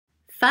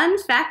Fun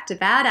fact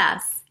about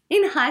us.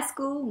 In high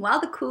school,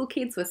 while the cool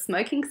kids were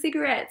smoking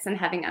cigarettes and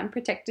having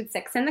unprotected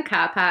sex in the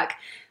car park,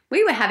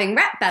 we were having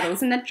rap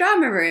battles in the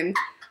drama room,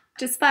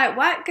 despite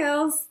white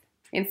girls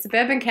in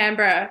suburban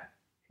Canberra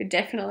who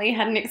definitely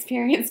hadn't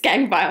experienced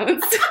gang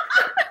violence.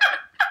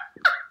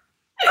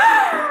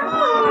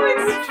 Oh,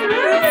 it's true.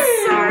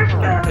 It's so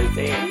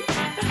embarrassing.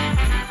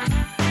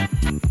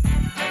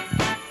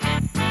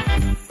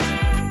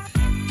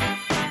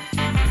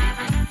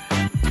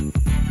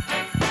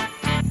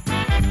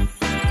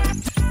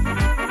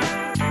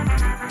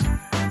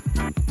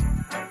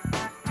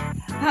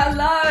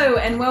 Hello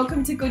and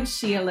welcome to Good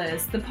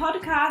Sheilas, the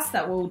podcast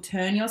that will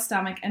turn your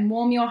stomach and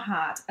warm your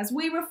heart as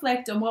we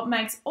reflect on what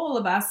makes all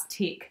of us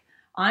tick.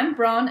 I'm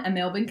Bron, a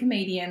Melbourne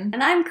comedian.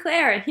 And I'm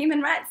Claire, a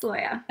human rights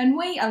lawyer. And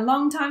we are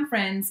long-time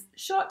friends,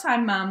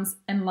 short-time mums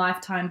and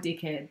lifetime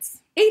dickheads.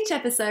 Each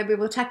episode we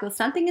will tackle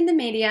something in the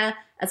media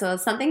as well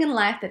as something in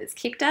life that has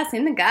kicked us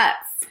in the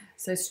guts.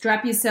 So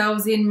strap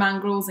yourselves in,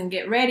 mongrels, and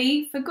get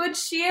ready for Good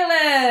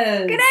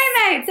Sheilas. G'day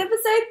mates,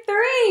 episode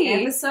 3.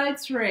 Episode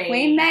 3.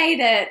 We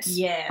made it.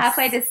 Yes.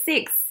 Halfway to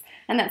 6.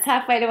 And that's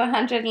halfway to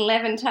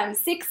 111 times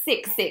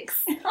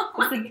 666.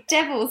 It's the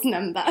devil's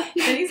number. That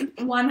is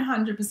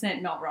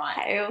 100% not right.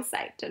 Hail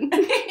Satan.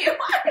 You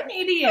are an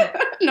idiot.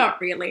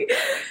 Not really.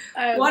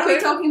 What are we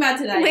talking about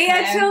today, We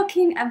Claire? are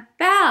talking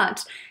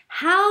about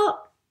how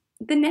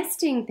the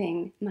nesting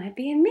thing might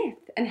be a myth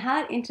and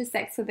how it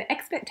intersects with the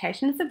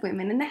expectations of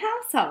women in the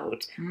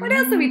household. What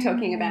else are we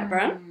talking about,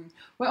 Bron?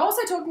 We're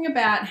also talking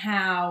about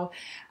how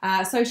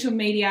social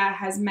media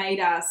has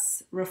made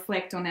us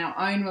reflect on our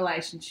own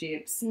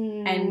relationships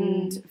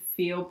and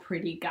feel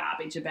pretty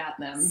garbage about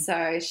them.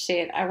 So,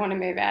 shit, I want to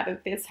move out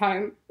of this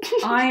home.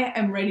 I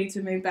am ready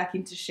to move back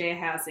into share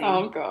housing.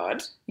 Oh,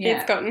 God. Yeah.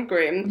 It's gotten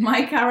grim.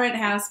 My current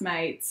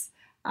housemates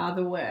are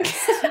the worst.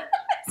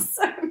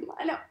 So,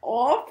 mine are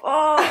awful.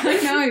 I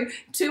know.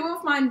 2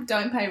 of mine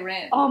don't pay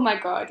rent. Oh, my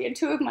God. Yeah,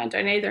 2 of mine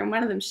don't either, and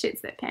one of them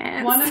shits their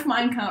pants. 1 of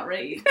mine can't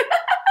read.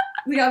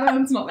 The other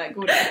one's not that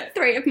good at it.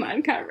 3 of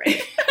mine can't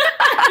read.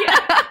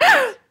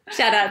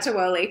 Shout out to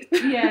Wally.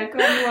 Yeah, go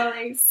on,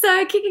 Wally.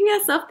 So, kicking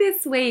us off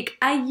this week,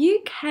 a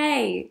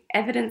UK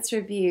evidence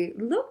review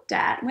looked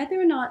at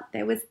whether or not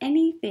there was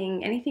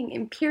anything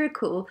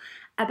empirical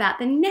about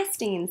the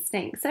nesting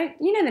instinct. So,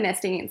 you know the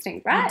nesting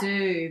instinct, right? I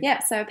do.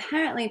 Yep, so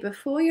apparently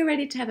before you're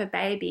ready to have a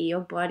baby,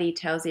 your body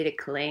tells you to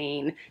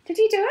clean. Did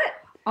you do it?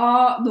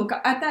 Oh, look,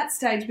 at that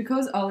stage,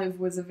 because Olive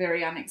was a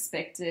very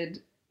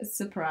unexpected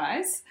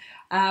surprise,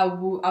 we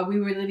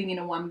were living in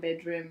a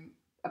 1-bedroom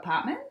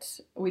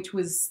apartment, which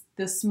was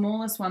the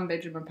smallest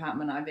 1-bedroom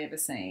apartment I've ever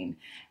seen.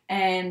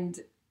 And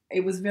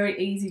it was very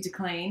easy to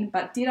clean,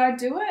 but did I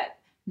do it?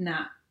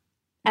 Nah.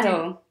 At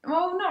all?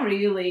 Well, not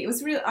really. It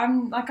was real.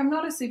 I'm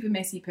not a super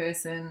messy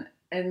person,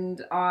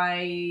 and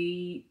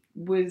I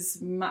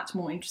was much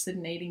more interested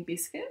in eating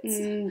biscuits.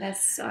 They're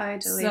so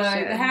delicious.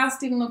 So the house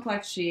didn't look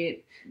like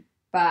shit,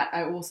 but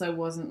I also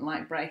wasn't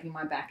like breaking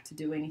my back to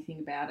do anything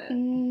about it.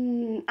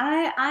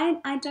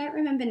 I don't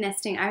remember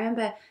nesting. I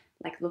remember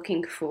like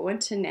looking forward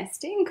to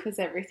nesting because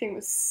everything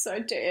was so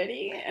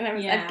dirty and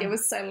it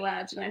was so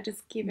large and I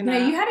just given up.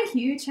 No, you had a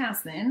huge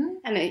house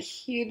then. And a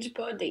huge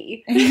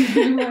body.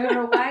 You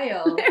were a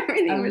whale.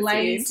 Everything a was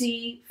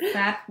lazy, huge.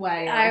 fat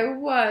whale. I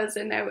was,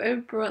 and I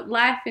brought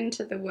life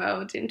into the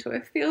world, into a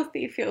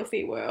filthy,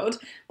 filthy world.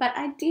 But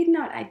I did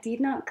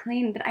not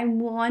clean, but I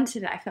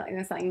wanted it. I felt like there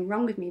was something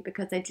wrong with me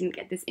because I didn't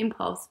get this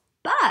impulse.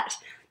 But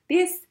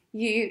this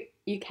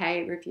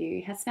UK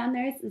review has found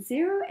there is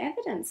 0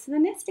 evidence for the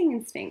nesting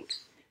instinct.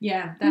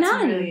 Yeah, that's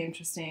None. really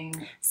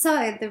interesting.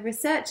 So the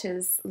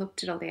researchers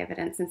looked at all the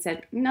evidence and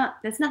said, no,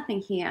 there's nothing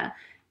here.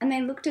 And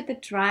they looked at the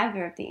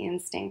driver of the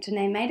instinct and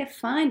they made a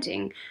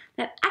finding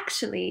that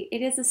actually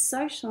it is a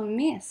social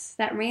myth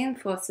that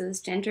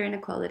reinforces gender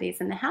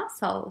inequalities in the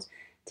household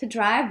to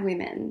drive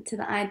women to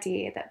the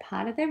idea that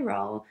part of their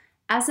role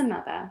as a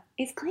mother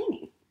is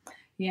cleaning.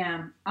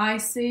 Yeah, I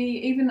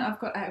see. I've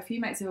got a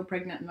few mates who are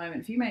pregnant at the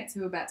moment, a few mates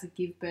who are about to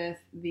give birth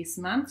this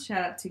month.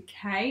 Shout out to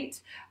Kate,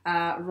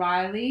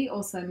 Riley,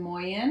 also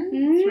Moyen.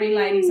 3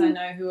 ladies I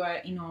know who are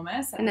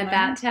enormous. And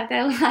about to have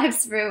their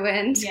lives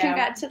ruined. Yeah.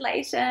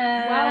 Congratulations.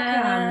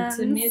 Welcome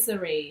to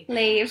misery.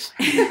 Leave.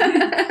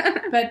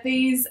 But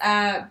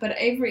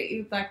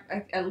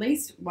at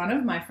least one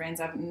of my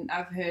friends,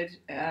 I've heard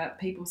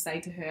people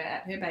say to her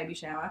at her baby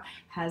shower,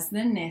 has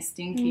the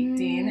nesting kicked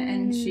in?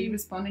 And she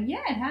responded,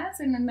 yeah, it has.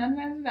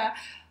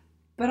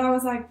 But I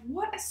was like,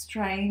 what a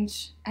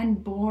strange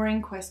and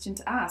boring question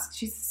to ask.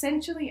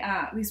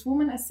 This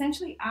woman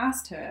essentially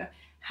asked her,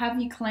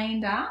 have you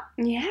cleaned up?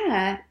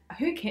 Yeah.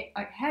 Who cares?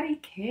 Like, how do you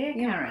care,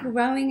 Karen? You're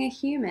growing a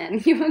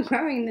human. You are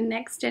growing the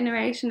next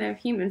generation of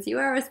humans. You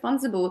are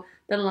responsible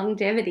for the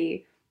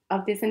longevity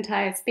of this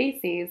entire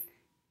species.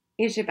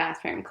 Is your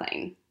bathroom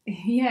clean?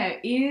 Yeah.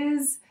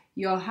 Is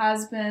your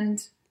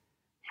husband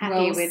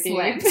happy with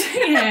slept?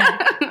 you? Yeah.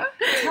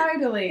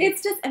 Totally.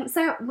 It's just,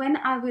 so when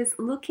I was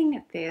looking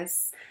at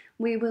this,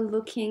 we were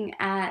looking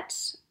at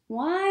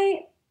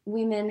why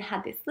women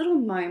had this little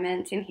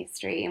moment in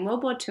history in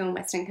World War II in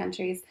Western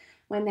countries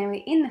when they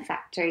were in the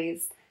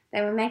factories,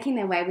 they were making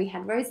their way. We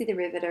had Rosie the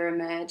Riveter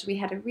emerge. We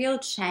had a real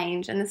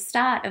change and the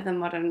start of the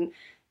modern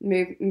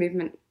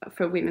movement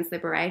for women's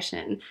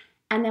liberation.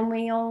 And then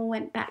we all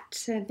went back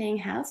to being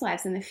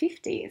housewives in the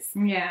 50s.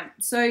 Yeah.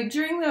 So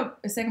during the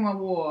Second World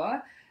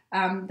War,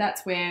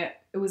 that's where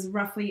it was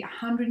roughly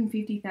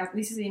 150,000,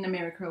 this is in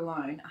America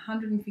alone,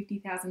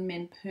 150,000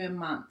 men per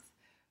month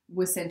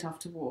were sent off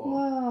to war.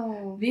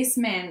 Whoa. This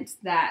meant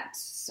that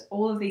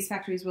all of these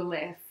factories were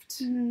left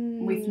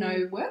with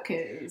no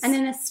workers. And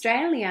in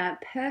Australia,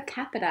 per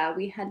capita,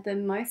 we had the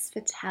most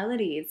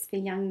fatalities for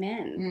young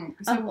men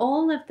of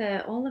all of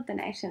the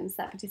nations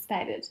that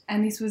participated.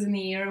 And this was in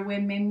the era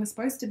where men were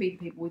supposed to be the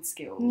people with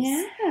skills.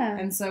 Yeah.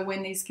 And so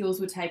when these skills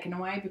were taken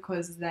away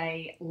because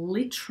they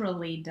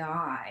literally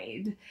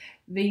died,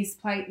 these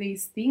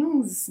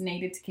things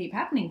needed to keep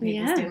happening.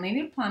 People still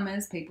needed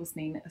plumbers. People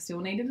still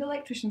needed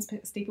electricians.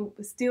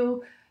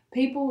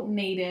 People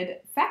needed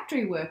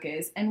factory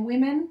workers, and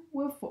women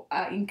were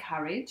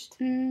encouraged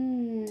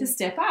to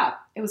step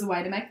up. It was a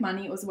way to make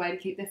money. It was a way to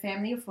keep their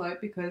family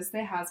afloat because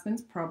their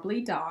husbands probably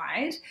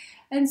died.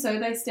 And so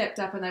they stepped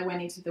up and they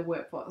went into the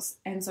workforce.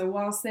 And so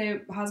whilst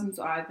their husbands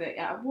were either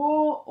at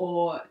war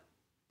or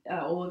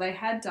they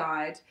had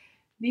died,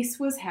 this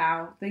was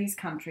how these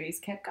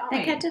countries kept going.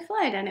 They kept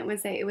afloat, and it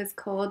was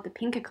called the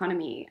pink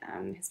economy.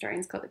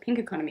 Historians call it the pink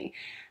economy.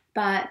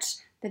 But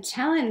the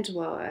challenge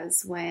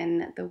was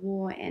when the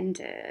war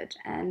ended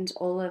and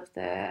all of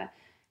the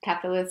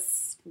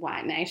capitalist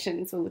white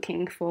nations were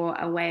looking for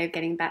a way of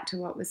getting back to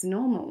what was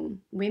normal.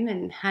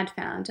 Women had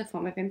found a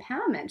form of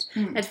empowerment.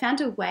 They'd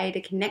found a way to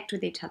connect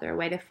with each other, a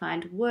way to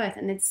find worth,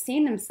 and they'd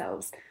seen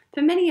themselves,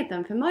 for many of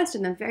them, for most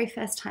of them, very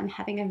first time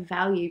having a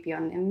value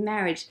beyond their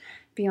marriage,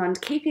 beyond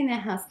keeping their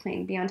house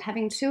clean, beyond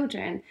having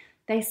children.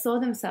 They saw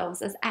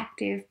themselves as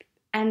active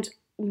and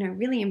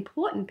really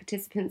important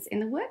participants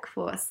in the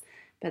workforce.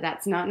 But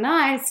that's not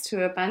nice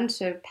to a bunch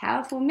of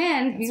powerful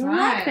men who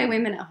like their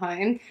women at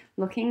home,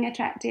 looking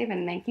attractive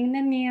and making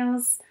their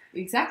meals.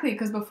 Exactly,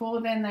 because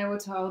before then they were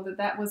told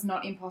that was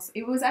not impossible.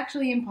 It was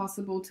actually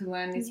impossible to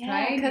learn this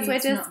trade. Because we're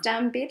just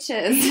dumb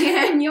bitches.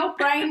 Yeah, and your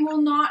brain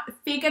will not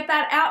figure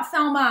that out,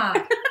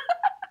 Thelma.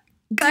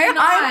 Go home,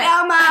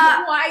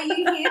 Thelma. Why are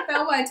you here,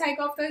 Thelma? Take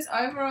off those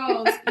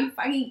overalls, you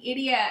fucking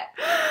idiot.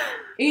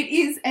 It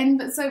is, and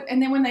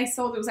then when they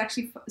saw that it was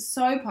actually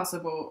so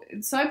possible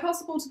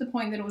to the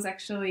point that it was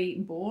actually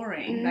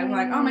boring, they were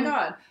like, oh my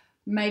God,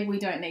 maybe we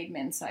don't need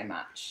men so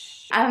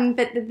much.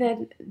 But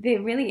the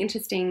really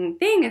interesting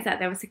thing is that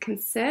there was a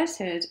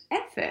concerted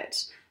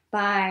effort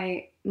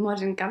by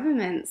modern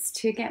governments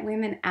to get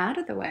women out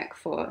of the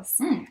workforce.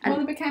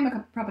 Well, it became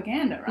a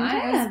propaganda,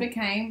 right? Yeah. It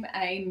became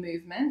a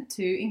movement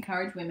to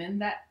encourage women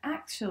that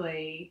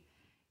actually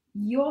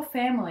your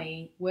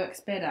family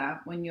works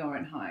better when you're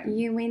at home.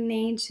 We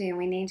need you.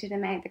 We need you to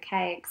make the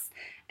cakes,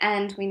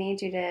 and we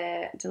need you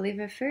to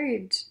deliver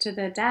food to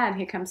the dad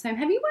who comes home.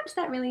 Have you watched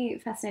that really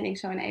fascinating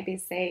show on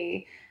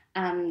ABC,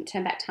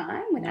 Turn Back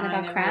Time, with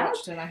Annabelle Crouch? I never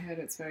watched it. I heard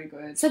it's very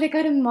good. So they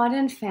go to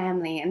Modern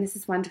Family, and this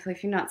is wonderful.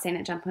 If you've not seen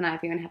it, jump on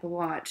iView and have a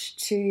watch,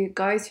 to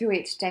go through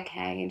each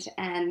decade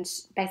and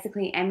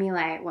basically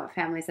emulate what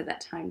families at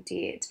that time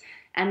did.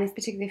 And this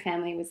particular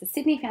family was a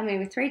Sydney family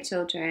with 3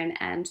 children,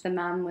 and the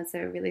mum was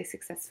a really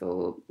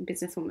successful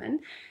businesswoman,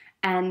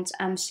 and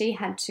she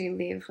had to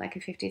live like a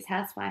 50s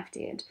housewife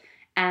did.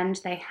 And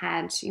they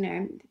had,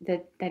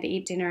 they'd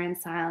eat dinner in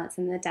silence,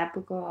 and the dad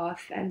would go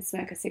off and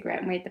smoke a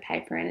cigarette and read the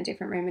paper in a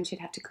different room, and she'd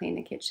have to clean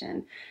the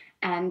kitchen.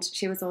 And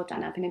she was all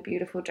done up in a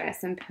beautiful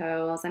dress and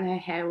pearls, and her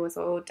hair was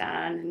all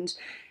done,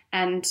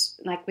 and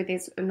like with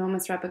these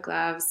enormous rubber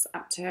gloves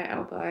up to her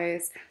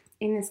elbows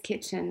in this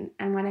kitchen.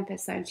 And one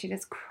episode she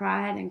just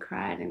cried and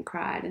cried and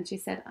cried, and she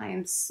said, I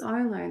am so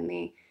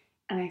lonely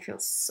and I feel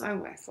so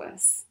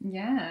worthless.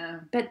 Yeah.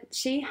 But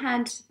she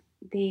had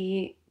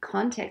the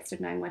context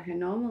of knowing what her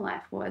normal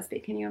life was.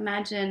 But can you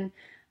imagine,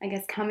 I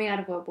guess, coming out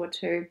of World War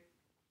II,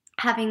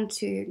 having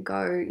to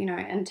go,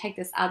 and take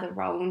this other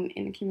role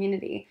in the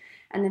community,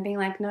 and then being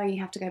like, no,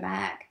 you have to go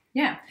back.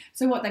 Yeah.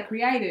 So what they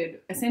created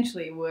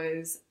essentially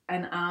was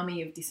an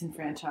army of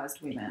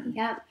disenfranchised women.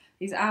 Yep.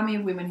 This army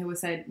of women who were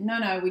saying,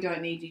 no, we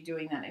don't need you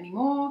doing that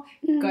anymore.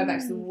 Go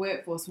back to the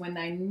workforce, when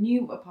they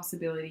knew a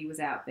possibility was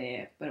out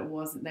there, but it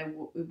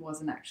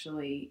wasn't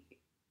actually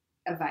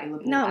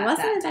available. No, it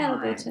wasn't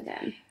available available to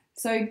them.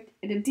 So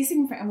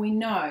and we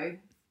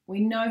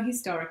know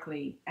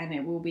historically, and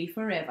it will be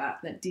forever,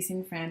 that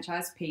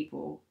disenfranchised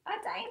people are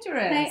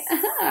dangerous.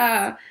 They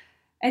are.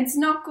 It's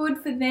not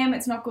good for them.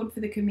 It's not good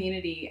for the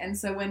community. And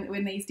so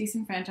when these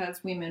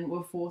disenfranchised women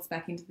were forced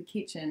back into the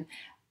kitchen,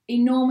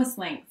 enormous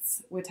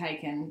lengths were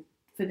taken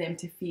for them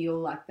to feel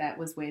like that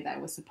was where they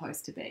were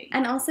supposed to be.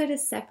 And also to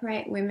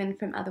separate women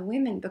from other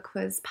women,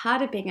 because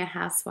part of being a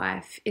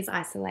housewife is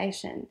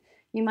isolation.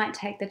 You might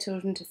take the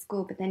children to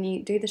school, but then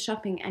you do the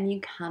shopping and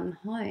you come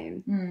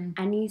home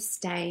and you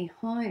stay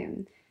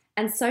home.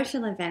 And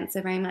social events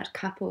are very much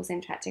couples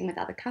interacting with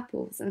other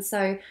couples. And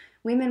so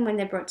women, when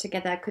they're brought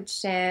together, could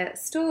share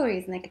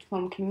stories and they could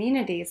form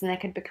communities and they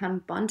could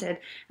become bonded.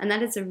 And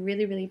that is a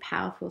really, really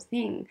powerful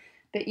thing.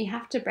 But you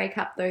have to break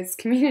up those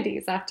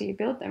communities after you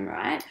build them,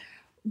 right?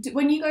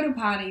 When you go to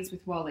parties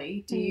with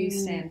Wally, do you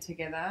stand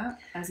together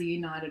as a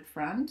united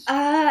front?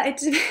 It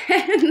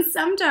depends.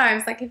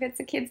 Sometimes, like if it's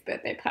a kid's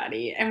birthday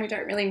party and we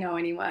don't really know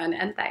anyone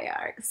and they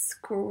are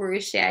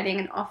excruciating,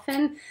 and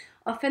often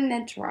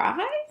they're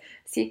dry.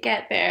 So you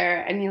get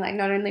there and you're like,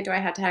 not only do I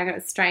have to hang out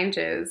with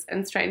strangers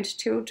and strange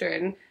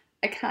children,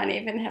 I can't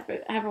even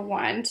have a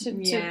wine to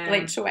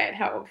bleach away at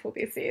how awful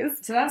this is.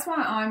 So that's why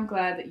I'm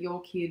glad that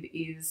your kid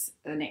is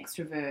an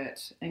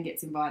extrovert and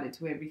gets invited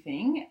to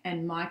everything,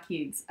 and my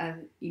kids are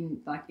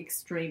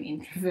extreme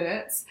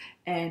introverts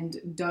and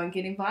don't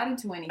get invited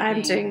to anything.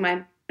 I'm doing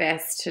my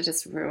best to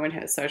just ruin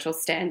her social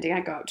standing. I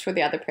go up to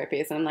the other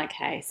preppies and I'm like,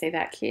 hey, see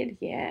that kid?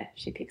 Yeah,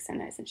 she picks her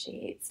nose and she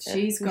eats.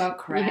 She's got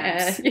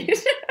crabs. Yeah.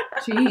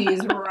 She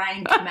is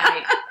rank,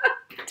 mate.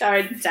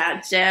 Don't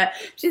touch her.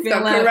 She's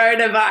got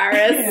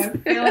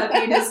coronavirus. Philip,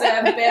 you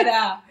deserve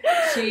better.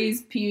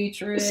 She's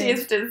putrid.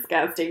 She's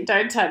disgusting.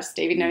 Don't touch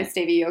Stevie. No,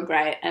 Stevie, you're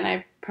great. And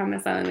I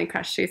promise I'll only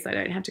crush you so I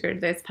don't have to go to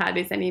those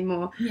parties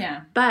anymore.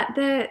 Yeah. But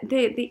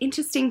the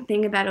interesting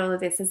thing about all of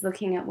this is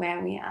looking at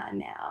where we are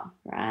now,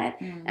 right?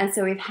 And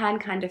so we've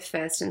had kind of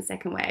first and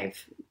second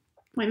wave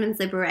women's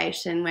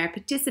liberation, we're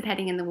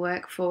participating in the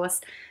workforce,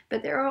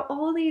 but there are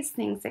all these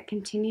things that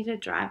continue to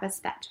drive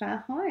us back to our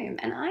home.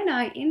 And I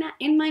know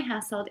in my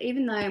household,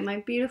 even though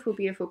my beautiful,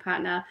 beautiful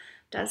partner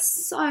does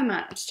so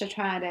much to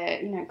try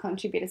to,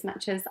 contribute as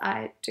much as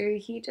I do,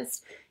 he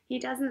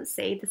doesn't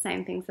see the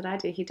same things that I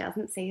do. He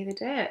doesn't see the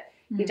dirt.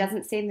 He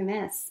doesn't see the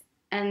mess.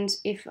 And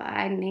if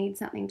I need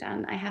something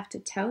done, I have to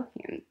tell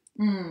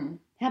him.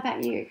 How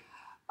about you?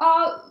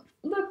 Oh,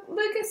 look,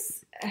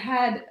 Lucas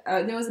had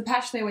there was a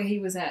patch there where he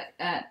was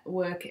at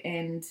work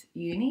and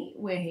uni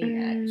where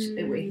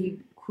he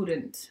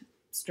couldn't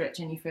stretch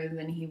any further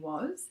than he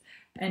was,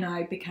 and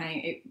I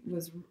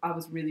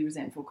was really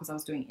resentful because I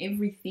was doing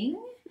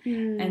everything,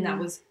 and that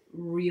was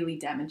really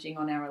damaging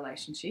on our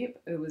relationship.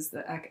 It was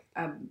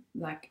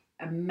like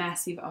a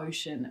massive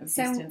ocean of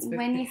distance. So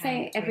when you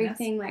say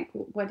everything, like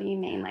what do you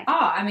mean? Like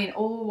I mean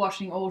all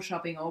washing, all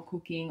shopping, all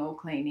cooking, all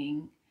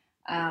cleaning.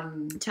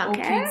 All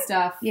kid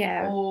stuff,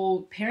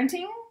 all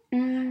parenting,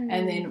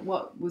 and then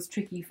what was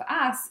tricky for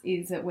us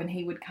is that when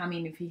he would come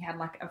in, if he had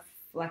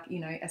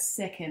a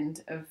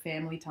second of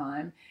family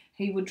time,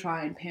 he would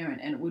try and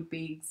parent, and it would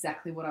be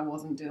exactly what I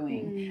wasn't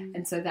doing,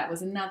 and so that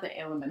was another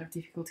element of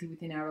difficulty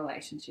within our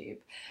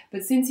relationship.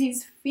 But since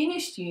he's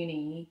finished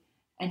uni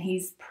and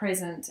he's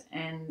present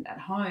and at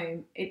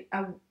home, it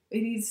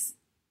is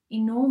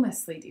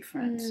enormously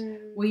different.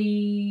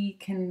 We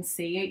can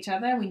see each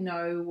other. We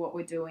know what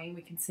we're doing.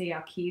 We can see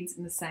our kids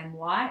in the same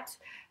light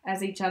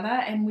as each other,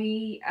 and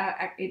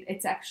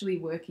it's actually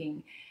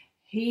working.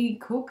 He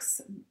cooks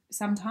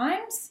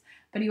sometimes,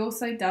 but he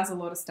also does a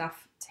lot of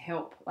stuff to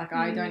help. Like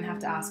I don't have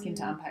to ask him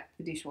to unpack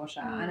the dishwasher,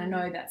 and I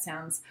know that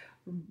sounds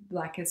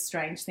like a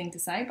strange thing to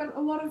say, but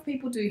a lot of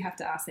people do have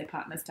to ask their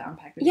partners to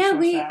unpack the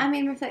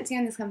dishwasher. Reflecting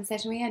on this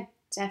conversation, we are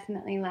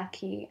definitely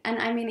lucky. And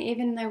I mean,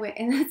 even though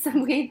it's a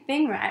weird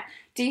thing, right?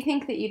 Do you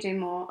think that you do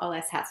more or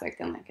less housework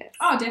than Lucas?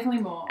 Oh,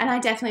 definitely more. And I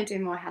definitely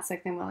do more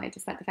housework than Wally,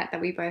 despite the fact that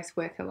we both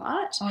work a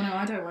lot. Oh no,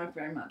 I don't work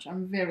very much.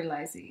 I'm very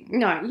lazy.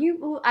 No,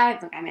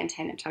 I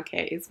maintain that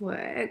childcare is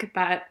work,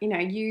 but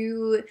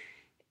you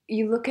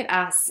look at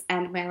us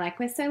and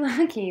we're so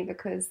lucky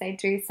because they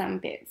do some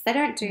bits. They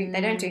don't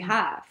do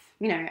half.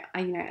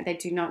 They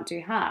do not do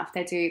half.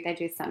 They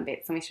do some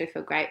bits, and we should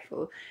feel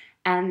grateful.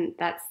 And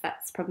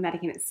that's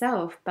problematic in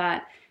itself.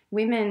 But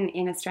women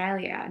in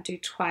Australia do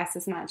twice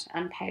as much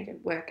unpaid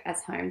work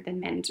as home than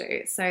men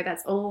do. So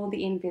that's all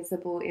the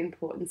invisible,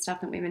 important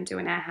stuff that women do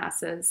in our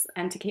houses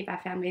and to keep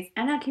our families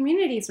and our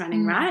communities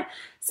running, right?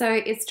 So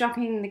it's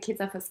dropping the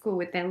kids off at school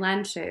with their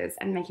lunches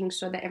and making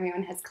sure that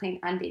everyone has clean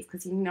undies,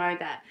 because you know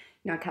that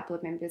a couple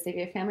of members of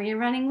your family are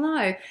running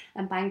low,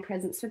 and buying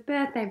presents for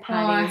birthday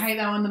parties. Oh, I hate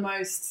that one the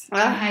most.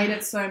 I hate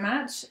it so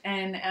much.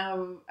 And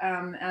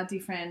our dear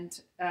friend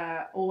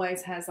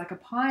always has like a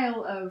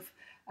pile of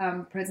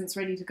presents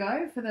ready to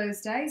go for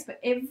those days, but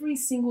every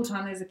single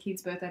time there's a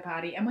kid's birthday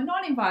party, and we're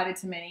not invited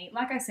to many,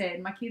 like I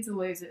said, my kids are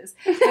losers.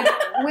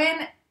 But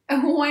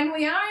when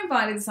we are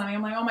invited to something,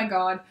 I'm like, oh my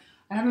God,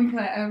 I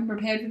haven't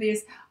prepared for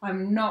this.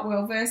 I'm not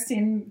well versed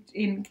in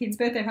kids'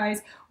 birthday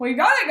parties. We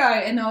gotta go,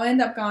 and I'll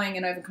end up going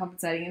and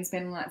overcompensating and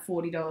spending like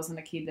 $40 on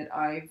a kid that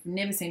I've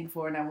never seen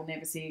before and I will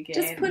never see again.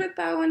 Just put a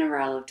bow on a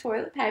roll of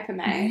toilet paper,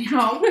 mate.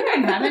 No, we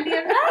don't have any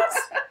of that.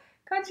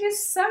 God, you're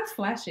so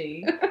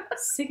flashy.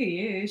 Sick of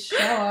you. Show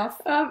off.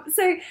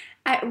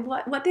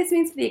 What this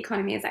means for the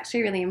economy is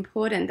actually really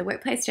important. The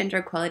Workplace Gender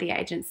Equality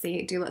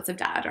Agency do lots of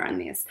data on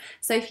this.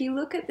 So if you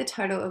look at the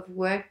total of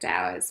worked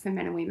hours for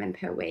men and women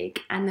per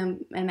week and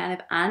the amount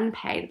of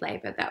unpaid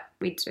labour that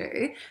we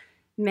do,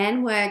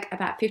 men work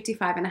about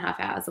 55.5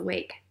 hours a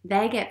week.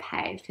 They get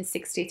paid for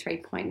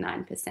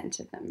 63.9%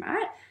 of them,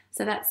 right?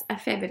 So that's a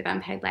fair bit of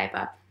unpaid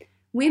labour.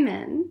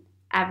 Women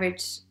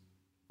average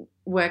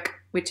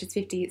work, which is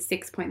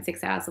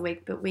 56.6 hours a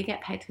week, but we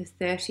get paid for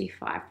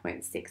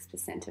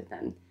 35.6% of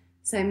them.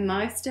 So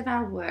most of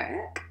our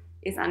work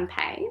is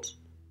unpaid.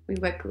 We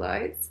work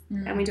loads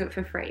and we do it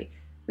for free.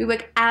 We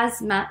work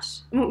as much,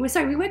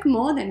 we work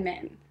more than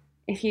men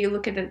if you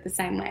look at it the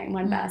same way in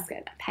one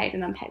basket, paid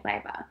and unpaid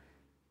labour.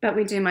 But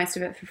we do most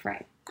of it for free.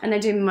 And they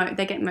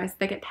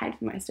get paid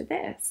for most of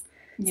theirs.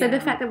 So the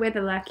fact that we're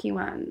the lucky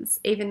ones,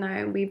 even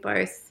though we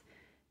both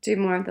do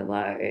more of the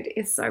load,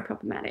 is so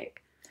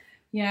problematic.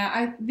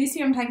 Yeah, this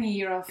year I'm taking a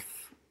year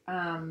off,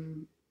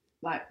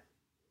 I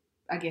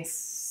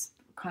guess,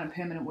 kind of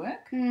permanent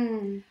work.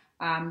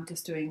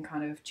 Just doing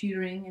kind of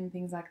tutoring and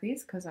things like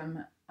this because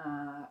I'm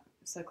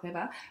so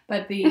clever.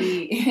 But like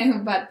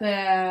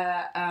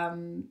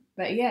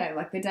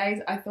the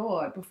days I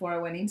thought before I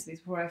went into this,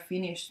 before I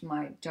finished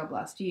my job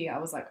last year, I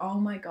was like, oh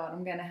my God,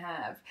 I'm going to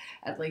have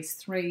at least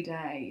 3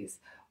 days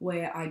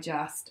where I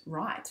just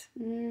write.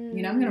 You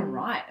know, I'm going to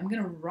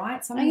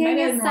write something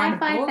better than write a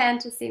book. Sci-fi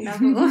fantasy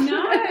novel.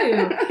 No,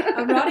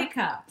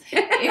 erotica.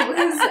 It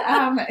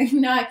was,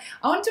 no, I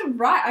want to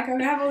write. Like,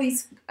 I have all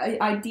these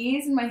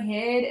ideas in my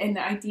head, and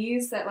the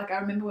ideas that, like, I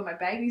remember when my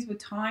babies were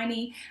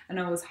tiny and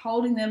I was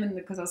holding them, and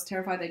because I was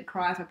terrified they'd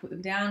cry if I put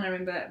them down, I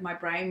remember my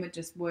brain would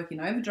just work in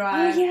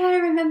overdrive. Oh, yeah, I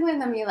remember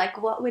when you're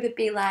like, what would it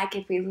be like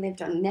if we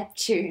lived on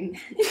Neptune?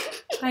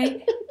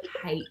 I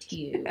hate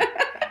you.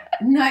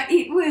 No,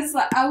 it was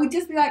like, I would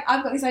just be like,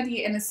 I've got this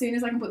idea, and as soon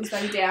as I can put this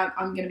baby down,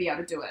 I'm going to be able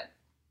to do it.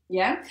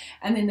 Yeah?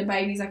 And then the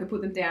babies, I could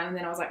put them down, and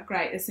then I was like,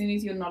 great, as soon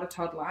as you're not a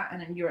toddler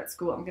and then you're at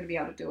school, I'm going to be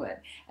able to do it.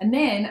 And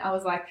then I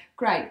was like,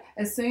 great,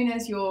 as soon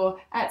as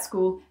you're at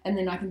school and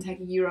then I can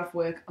take a year off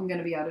work, I'm going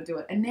to be able to do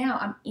it. And now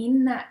I'm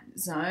in that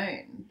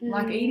zone.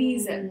 Like,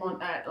 Edie's at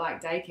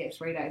like daycare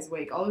 3 days a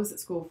week. Oliver's at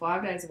school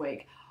 5 days a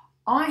week.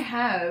 I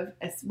have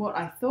what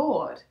I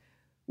thought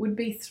would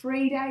be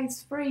 3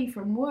 days free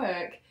from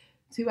work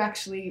to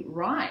actually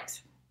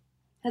write.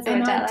 Has it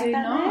worked out like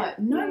that?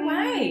 No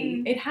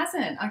way. It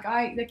hasn't.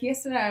 Like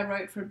yesterday I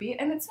wrote for a bit,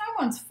 and it's no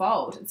one's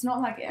fault. It's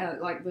not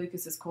like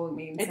Lucas is calling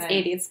me and saying... It's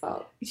Edie's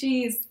fault.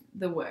 She is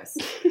the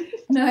worst.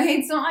 No,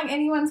 it's not like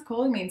anyone's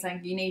calling me and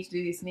saying, you need to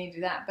do this, you need to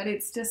do that. But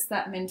it's just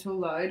that mental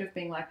load of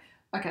being like,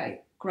 okay,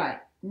 great.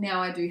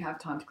 Now I do have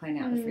time to clean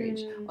out the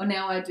fridge. Or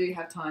now I do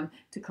have time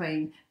to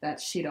clean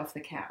that shit off the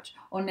couch.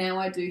 Or now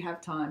I do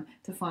have time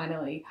to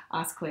finally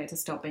ask Claire to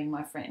stop being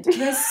my friend.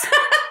 There's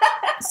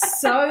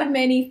so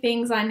many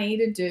things I need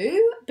to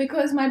do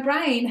because my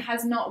brain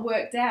has not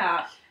worked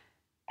out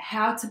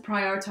how to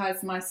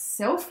prioritize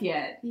myself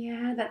yet.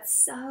 Yeah, that's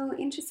so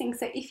interesting.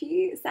 So if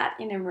you sat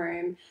in a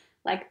room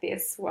like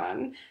this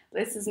one,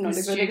 this is not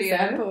a good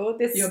example.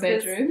 Your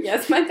bedroom?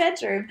 Yes, my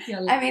bedroom.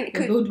 I mean,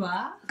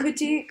 boudoir.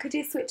 Could you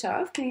switch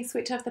off? Can you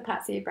switch off the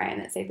parts of your brain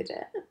that see the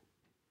dirt?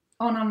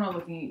 Oh, no, I'm not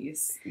looking at you.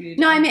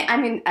 No, I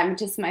mean, I'm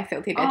just my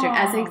filthy bedroom.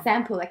 As an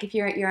example, like if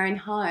you're at your own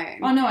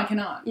home. Oh, no, I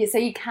cannot. Yeah, so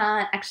you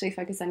can't actually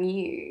focus on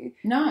you.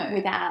 No.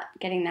 Without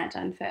getting that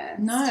done first.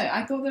 No,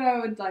 I thought that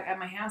I would, like, at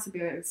my house, I'd be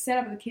able to set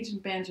up at the kitchen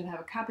bench and have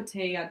a cup of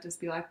tea. I'd just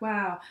be like,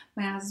 wow,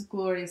 my house is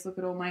glorious. Look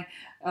at all my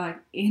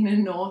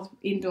indoor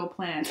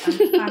plants. I'm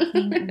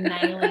fucking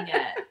nailing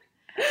it.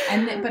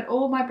 But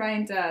all my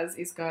brain does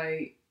is go,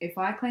 if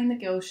I clean the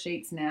girls'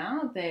 sheets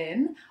now,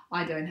 then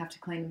I don't have to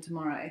clean them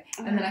tomorrow.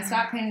 And then I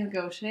start cleaning the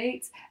girls'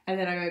 sheets, and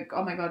then I go,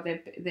 oh my God,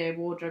 their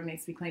wardrobe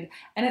needs to be cleaned.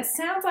 And it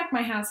sounds like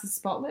my house is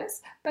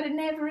spotless, but it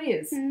never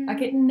is. Like,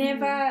 it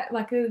never,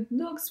 like, it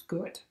looks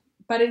good,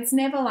 but it's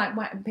never like,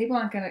 people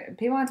aren't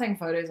taking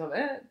photos of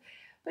it,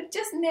 but it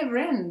just never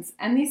ends.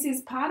 And this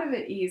is part of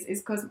it is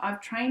because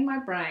I've trained my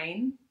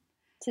brain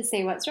to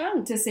see what's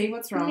wrong.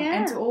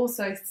 And to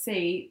also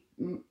see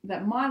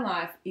that my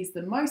life is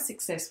the most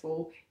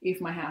successful if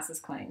my house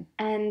is clean.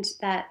 And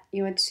that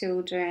your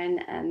children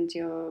and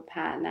your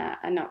partner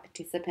are not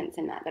participants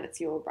in that it's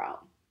your role.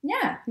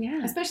 Yeah.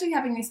 Yeah. Especially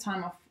having this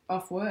time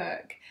off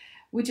work,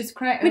 which is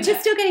crazy. Which you're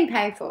still getting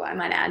paid for, I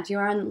might add.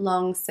 You're on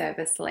long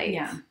service leave.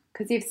 Yeah.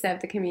 Because you've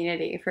served the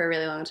community for a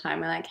really long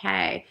time. We're like,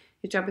 hey,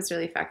 your job is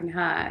really fucking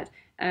hard.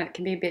 And it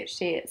can be a bit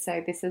shit.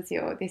 So this is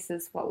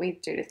what we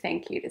do to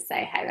thank you, to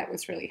say, hey, that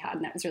was really hard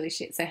and that was really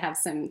shit. So have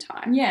some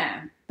time.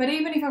 Yeah. But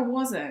even if I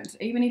wasn't,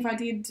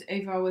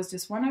 if I was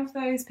just one of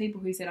those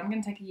people who said, I'm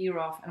going to take a year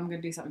off and I'm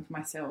going to do something for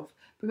myself,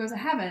 because I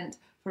haven't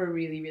for a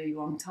really, really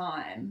long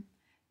time,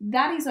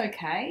 that is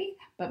okay.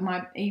 But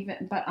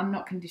I'm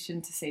not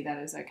conditioned to see that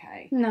as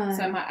okay. No.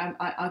 So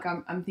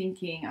I'm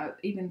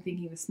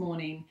thinking this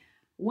morning,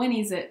 when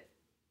is it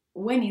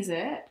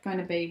going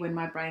to be when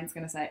my brain's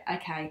going to say,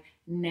 okay,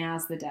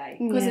 now's the day?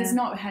 Because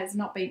has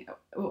not been,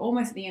 we're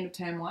almost at the end of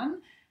term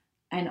 1,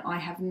 and I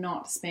have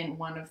not spent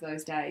one of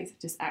those days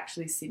just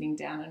actually sitting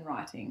down and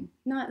writing.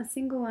 Not a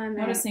single one.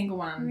 Not a single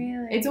one.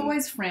 Really? It's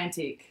always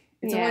frantic.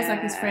 It's always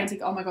like this Yeah.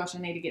 frantic, oh my gosh, I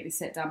need to get this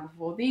set done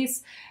before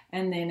this.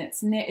 And then it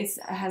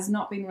has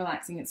not been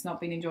relaxing. It's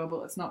not been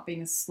enjoyable. It's not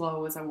been as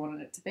slow as I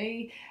wanted it to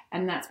be.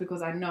 And that's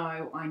because I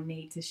know I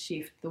need to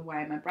shift the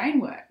way my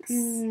brain works. But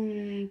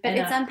And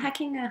it's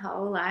unpacking a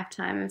whole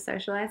lifetime of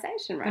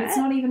socialization, right? But it's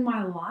not even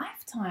my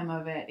lifetime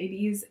of it. It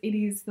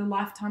is the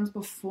lifetimes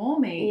before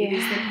me. It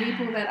is the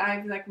people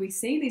that we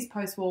see these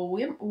post-war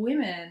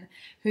women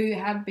who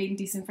have been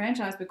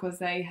disenfranchised because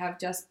they have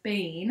just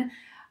been...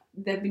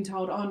 They've been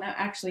told, oh, no,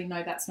 actually,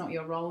 no, that's not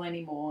your role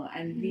anymore,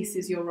 and this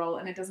is your role,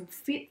 and it doesn't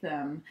fit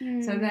them.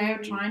 So they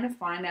are trying to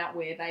find out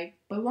where they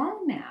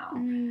belong now.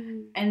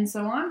 And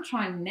so I'm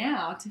trying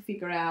now to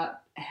figure out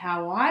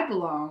how I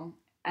belong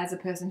as a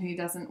person who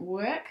doesn't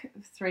work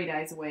 3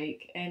 days a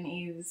week and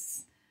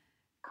is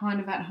kind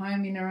of at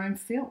home in her own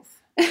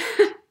filth.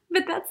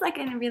 But that's like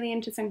a really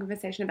interesting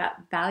conversation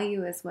about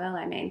value as well.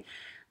 I mean,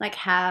 like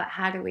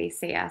how do we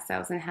see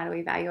ourselves and how do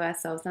we value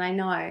ourselves? And I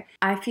know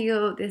I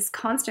feel this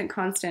constant,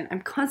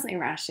 I'm constantly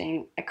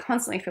rushing. I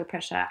constantly feel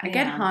pressure. I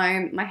get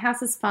home, my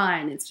house is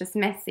fine. It's just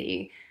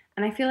messy.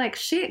 And I feel like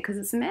shit because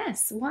it's a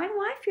mess. Why do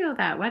I feel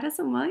that? Why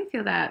doesn't Wally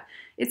feel that?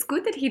 It's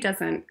good that he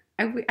doesn't.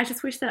 I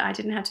just wish that I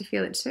didn't have to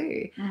feel it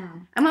too.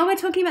 And while we're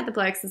talking about the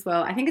blokes as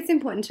well, I think it's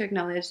important to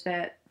acknowledge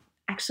that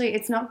actually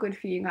it's not good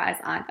for you guys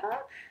either.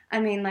 I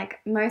mean, like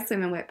most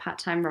women work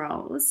part-time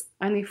roles.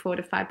 Only 4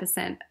 to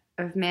 5%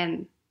 of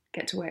men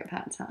get to work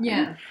part-time.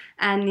 Yeah.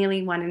 And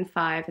nearly 1 in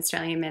 5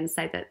 Australian men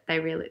say that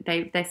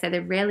they say they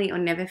rarely or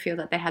never feel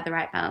that they have the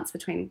right balance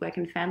between work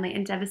and family.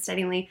 And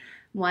devastatingly,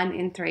 1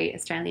 in 3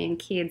 Australian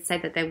kids say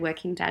that their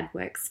working dad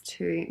works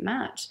too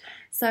much.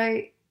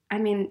 So, I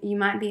mean, you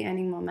might be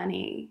earning more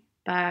money,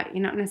 but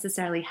you're not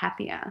necessarily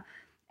happier.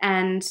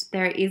 And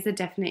there is a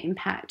definite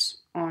impact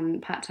on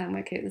part-time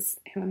workers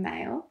who are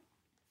male.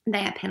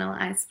 They are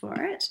penalised for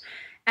it.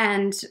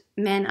 And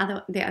men,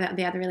 the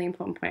other really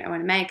important point I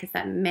want to make is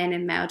that men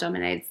in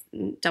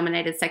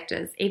male-dominated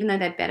sectors, even though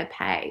they're better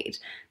paid,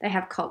 they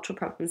have cultural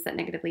problems that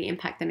negatively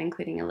impact them,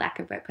 including a lack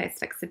of workplace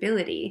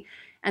flexibility.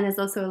 And there's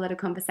also a lot of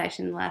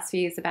conversation in the last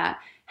few years about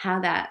how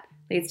that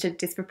leads to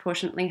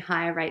disproportionately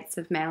higher rates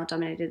of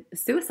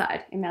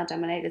suicide in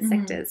male-dominated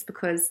sectors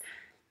because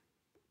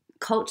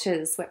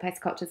workplace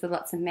cultures of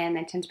lots of men,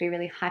 they tend to be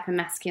really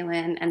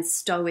hyper-masculine and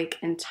stoic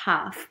and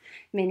tough,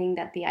 meaning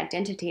that the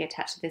identity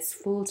attached to this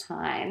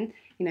full-time,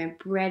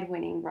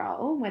 breadwinning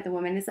role where the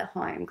woman is at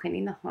home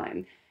cleaning the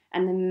home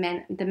and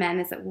the man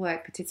is at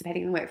work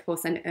participating in the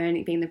workforce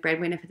and being the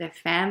breadwinner for their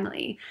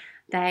family,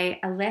 they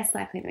are less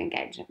likely to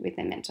engage with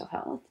their mental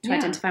health, to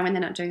identify when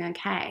they're not doing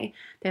okay.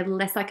 They're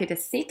less likely to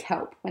seek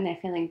help when they're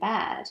feeling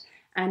bad.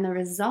 And the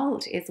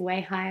result is way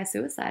higher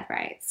suicide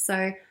rates.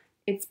 So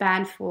it's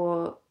bad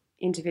for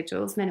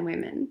individuals, men and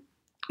women.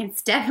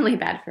 It's definitely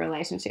bad for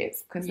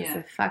relationships because there's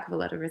a fuck of a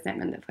lot of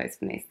resentment that flows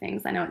from these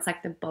things. I know it's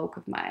like the bulk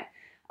of my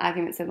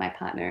arguments with my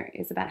partner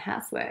is about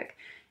housework.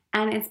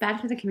 And it's bad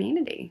for the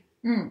community.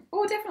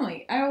 Oh,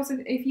 definitely. I also,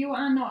 if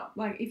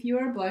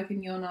you're a bloke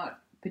and you're not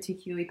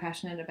particularly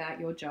passionate about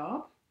your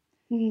job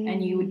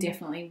and you would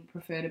definitely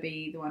prefer to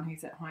be the one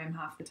who's at home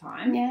half the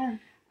time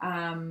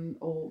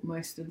or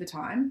most of the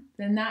time,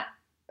 then that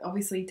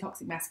obviously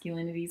toxic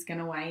masculinity is going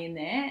to weigh in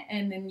there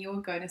and then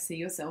you're going to see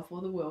yourself or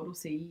the world will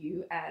see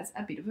you as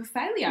a bit of a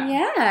failure.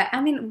 Yeah.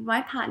 I mean,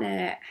 my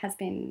partner has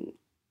been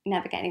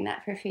navigating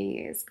that for a few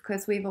years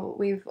because we've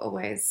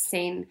always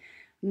seen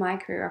my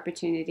career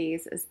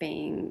opportunities as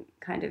being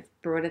kind of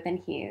broader than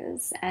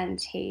his,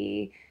 and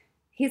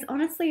he's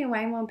honestly a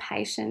way more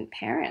patient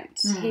parent.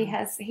 He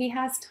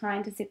has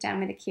time to sit down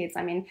with the kids.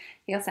 I mean,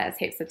 he also has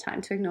heaps of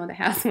time to ignore the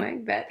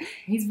housework, but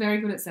he's very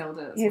good at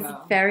Zelda as well. He's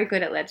very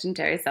good at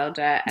Legendary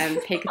Zelda and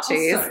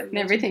Pikachu's and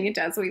everything he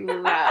does. We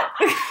love,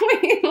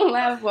 we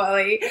love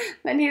Wally,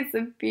 and he's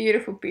a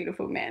beautiful,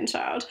 beautiful man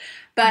child.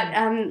 But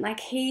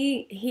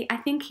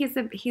I think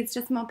he's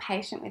just more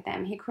patient with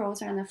them. He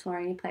crawls around the floor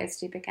and he plays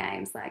stupid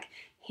games. Like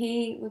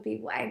he would be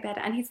way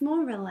better, and he's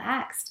more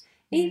relaxed.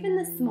 Even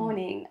this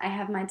morning, I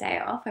have my day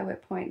off. I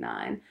work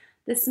 0.9.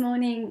 This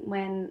morning,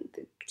 when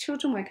the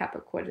children woke up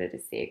at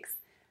 5:45,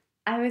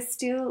 I was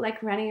still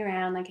like running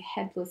around like a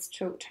headless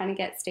chook trying to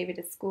get Stevie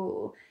to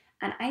school.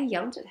 And I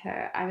yelled at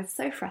her. I was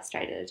so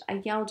frustrated.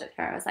 I yelled at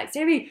her. I was like,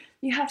 Stevie,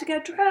 you have to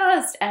get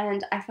dressed.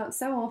 And I felt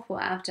so awful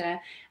after.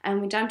 And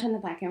we jumped on the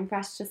bike and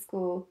rushed to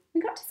school.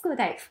 We got to school at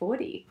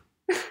 8:40.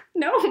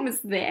 No one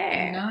was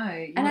there. No,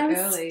 you were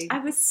early. I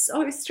was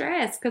so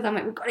stressed because I'm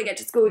like, we've got to get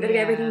to school. We've got to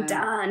get everything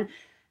done.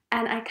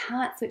 And I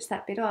can't switch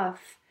that bit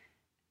off.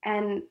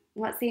 And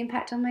what's the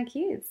impact on my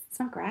kids? It's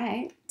not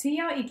great. To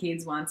yell at your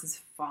kids once is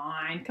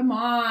fine. Come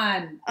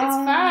on. It's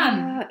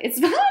fun. It's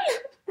fun.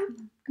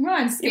 Come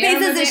on. Your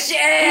pieces of shit.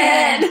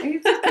 Yeah.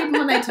 Keep them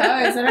on their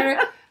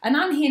toes. An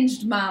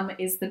unhinged mum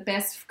is the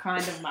best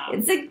kind of mum.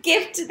 It's a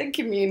gift to the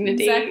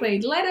community.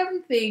 Exactly. Let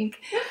them think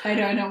they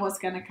don't know what's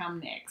going to come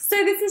next. So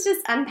this is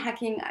just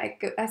unpacking,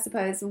 I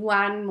suppose,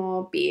 one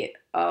more bit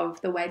of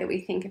the way that we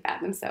think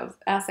about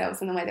ourselves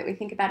and the way that we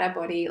think about our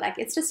body. Like,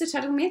 it's just a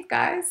total myth,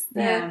 guys.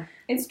 Yeah,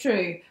 it's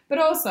true. But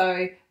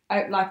also,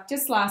 like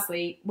just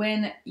lastly,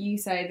 when you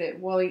say that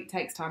Wally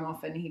takes time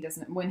off and he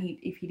doesn't,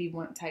 if he did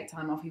want to take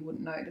time off, he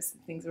wouldn't notice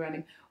things around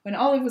him. When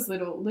Olive was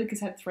little, Lucas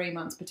had 3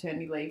 months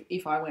paternity leave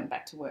if I went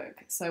back to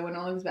work. So when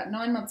Olive was about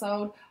 9 months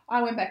old,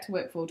 I went back to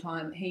work full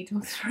time. He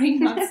took 3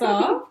 months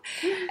off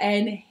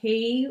and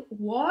he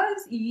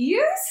was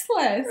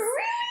useless.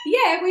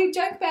 Yeah, we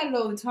joke about it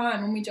all the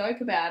time. When we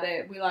joke about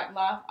it, we like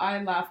laugh.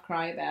 I laugh,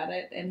 cry about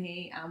it, and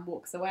he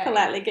walks away.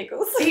 Politely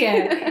giggles.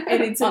 Yeah,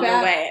 and it's on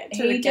about the way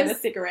to get a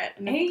just, cigarette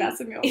and a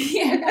glass of milk.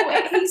 Yeah,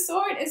 well, he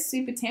saw it as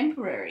super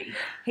temporary.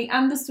 He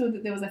understood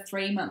that there was a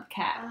 3-month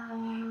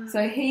cap.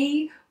 So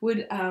he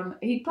would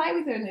he'd play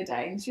with her in the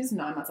day, and she was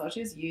 9 months old. She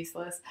was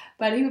useless,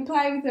 but he would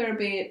play with her a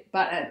bit.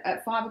 But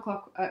at 5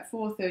 o'clock, at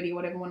 4:30,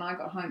 whatever, when I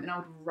got home, and I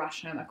would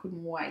rush home. I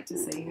couldn't wait to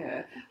see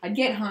her. I'd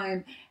get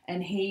home,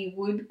 and he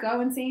would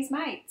go and see his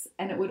mates,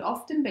 and it would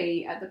often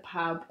be at the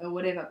pub or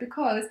whatever,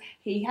 because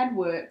he had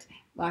worked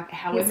like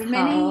however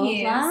many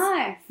years.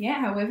 Life. Yeah,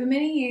 however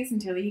many years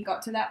until he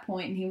got to that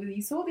point, and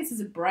he saw this as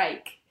a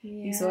break.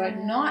 Yeah. He saw it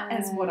not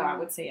as what I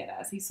would see it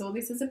as. He saw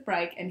this as a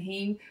break, and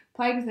he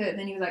played with it, and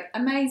then he was like,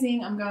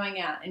 amazing, I'm going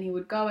out. And he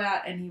would go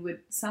out, and he would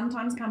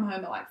sometimes come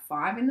home at like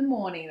 5 in the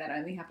morning. That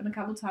only happened a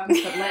couple of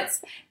times, but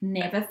let's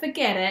never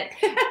forget it.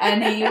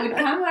 And he would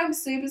come home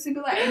super,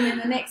 super late, and then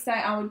the next day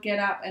I would get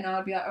up, and I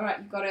would be like, all right,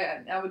 you've got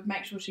to, I would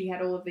make sure she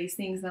had all of these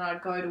things, then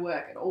I'd go to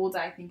work and all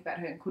day think about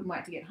her and couldn't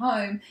wait to get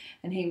home,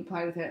 and he would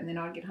play with her, and then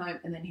I'd get home,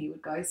 and then he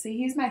would go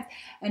see his mates.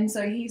 And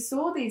so he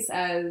saw this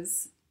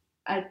as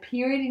a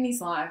period in his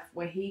life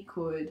where he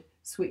could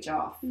switch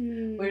off.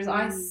 Whereas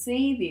I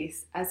see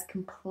this as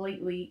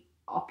completely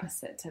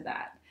opposite to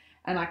that.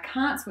 And I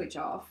can't switch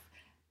off,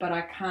 but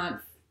I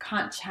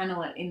can't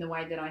channel it in the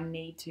way that I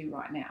need to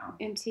right now.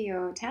 Into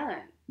your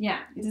talent.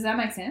 Yeah. Does that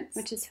make sense?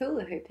 Which is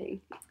hula hooping.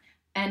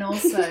 And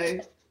also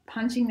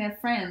punching their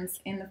friends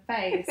in the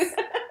face.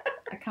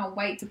 I can't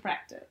wait to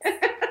practice.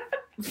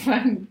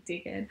 Fucking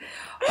dickhead.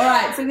 All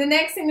right, so the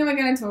next thing that we're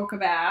going to talk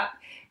about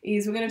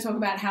is we're going to talk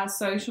about how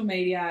social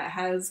media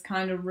has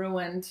kind of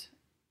ruined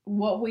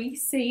what we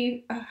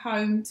see a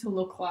home to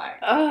look like.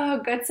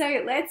 Oh, God.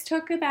 So let's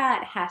talk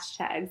about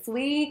hashtags.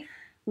 We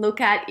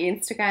look at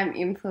Instagram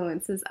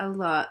influencers a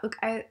lot. Look,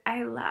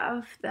 I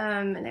love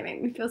them, and they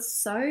make me feel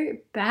so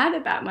bad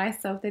about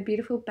myself. Their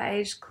beautiful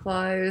beige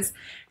clothes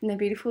and their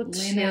beautiful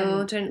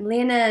children.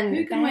 Linen.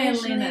 Who can wear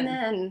beige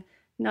linen?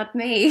 Not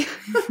me.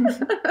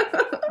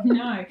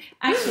 No.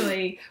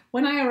 Actually,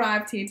 when I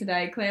arrived here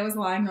today, Claire was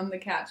lying on the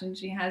couch and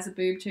she has a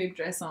boob tube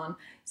dress on.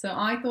 So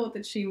I thought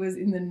that she was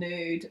in the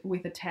nude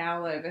with a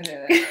towel over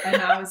her.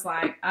 And I was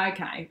like,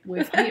 okay,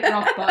 we've hit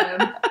rock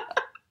bottom.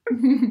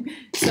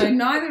 So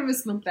neither of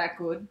us look that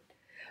good.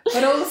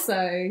 But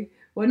also,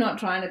 we're not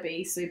trying to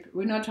be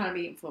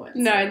influencers.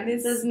 No,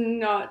 this is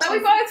not. But we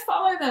both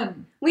follow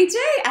them. We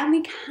do, and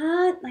we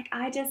can't, like,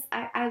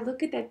 I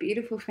look at their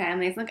beautiful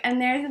families, look,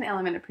 and there is an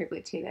element of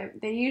privilege here.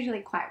 They're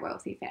usually quite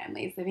wealthy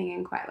families living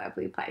in quite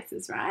lovely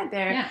places,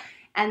 right?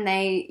 And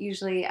they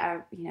usually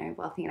are,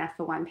 wealthy enough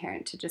for one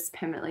parent to just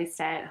permanently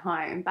stay at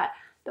home. But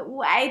the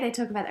way they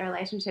talk about their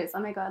relationships,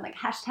 oh my God, like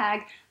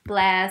hashtag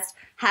blessed,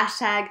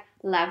 hashtag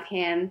love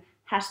him,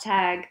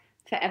 hashtag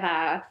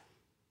forever,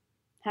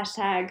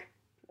 hashtag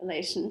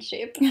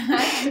relationship.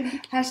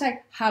 Hashtag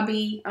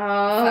hubby.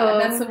 Oh,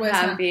 that's the worst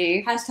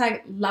hubby. one.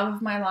 Hashtag love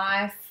of my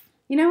life.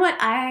 You know what?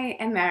 I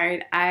am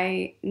married.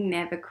 I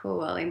never call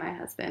Wally my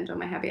husband or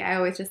my hubby. I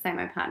always just say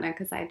my partner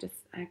because I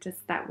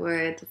just that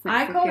word just makes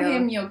I me call feel...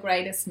 him your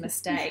greatest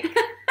mistake.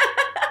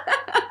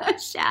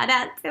 Shout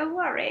out to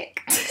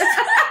Warwick.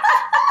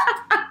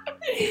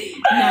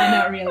 No,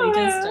 not really,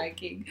 just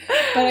joking.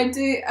 But I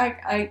do,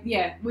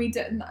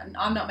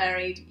 I'm not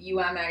married, you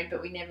are married,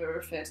 but we never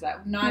refer to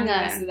that. Neither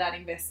of us are that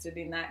invested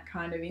in that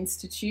kind of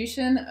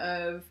institution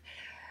of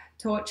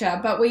torture.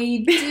 But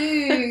we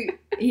do,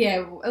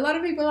 a lot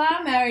of people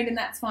are married and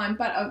that's fine.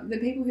 But the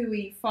people who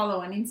we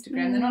follow on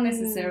Instagram, they don't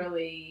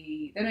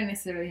necessarily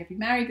have to be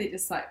married. They're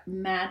just like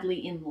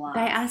madly in love.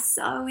 They are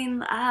so in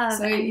love.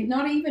 So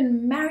not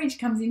even marriage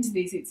comes into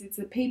this. It's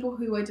the people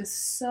who are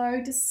just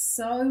so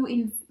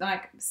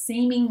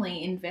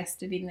seemingly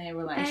invested in their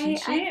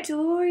relationship. They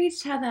adore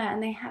each other,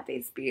 and they have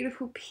these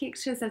beautiful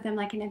pictures of them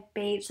like in a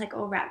beach, like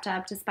all wrapped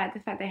up, despite the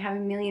fact they have a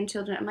million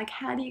children. I'm like,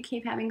 how do you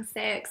keep having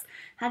sex?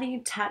 How do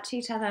you touch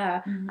each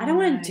other? I don't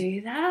want to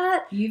do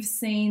that. You've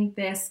seen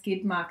their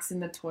skid marks in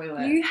the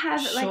toilet. You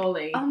have,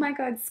 surely. Like, oh my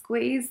God,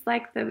 squeeze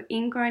like the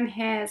ingrown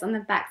hairs on the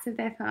backs of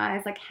their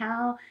thighs. Like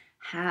how?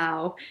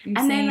 You've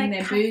and seen then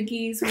their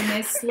boogies when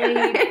they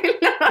sleep.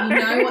 You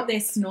know what their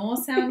snore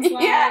sounds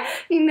like. Yeah,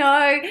 you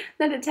know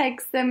that it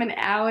takes them an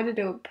hour to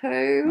do a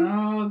poo.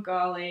 Oh,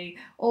 golly.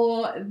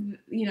 Or,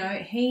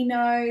 he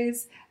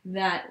knows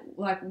that,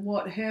 like,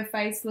 what her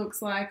face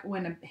looks like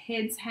when a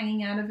head's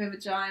hanging out of her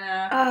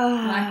vagina.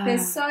 Like,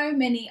 there's so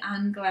many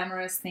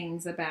unglamorous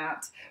things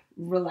about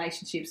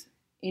relationships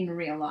in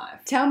real life.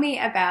 Tell me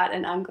about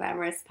an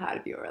unglamorous part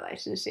of your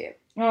relationship.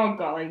 Oh,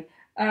 golly.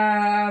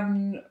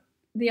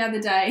 The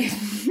other day,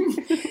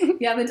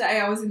 the other day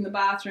I was in the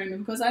bathroom,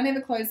 and because I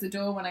never close the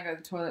door when I go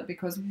to the toilet,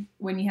 because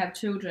when you have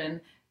children,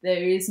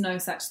 there is no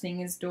such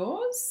thing as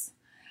doors.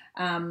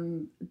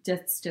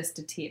 Just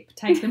a tip.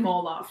 Take them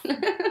all off.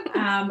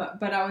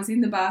 But I was in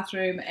the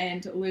bathroom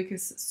and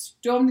Lucas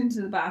stormed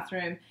into the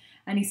bathroom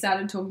and he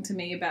started talking to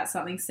me about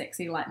something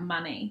sexy like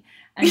money.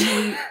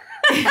 And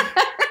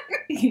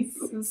he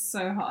was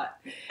so hot.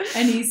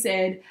 And he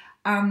said,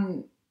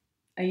 are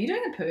you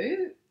doing a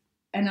poo?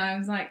 And I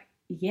was like,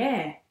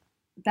 yeah,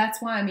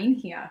 that's why I'm in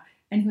here.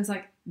 And he was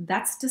like,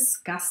 that's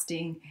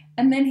disgusting.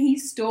 And then he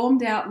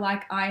stormed out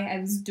like I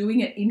was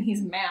doing it in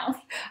his mouth.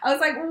 I was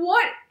like,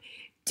 what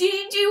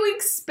did you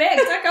expect?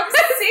 Like, I'm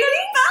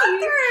sitting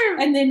here.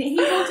 And then he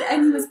walked,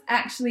 and he was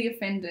actually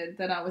offended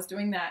that I was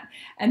doing that.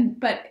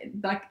 But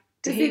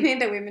does he think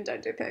that women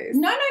don't do poos?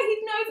 No,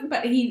 he knows,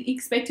 but he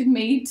expected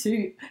me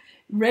to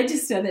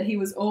register that he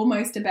was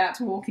almost about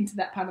to walk into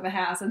that part of the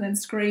house and then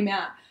scream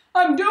out,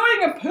 I'm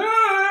doing a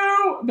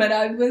poo! But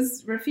I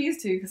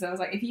refused to, because I was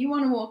like, if you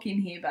want to walk in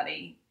here,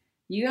 buddy,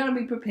 you got to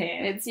be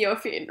prepared. It's your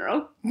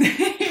funeral.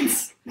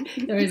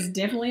 There is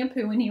definitely a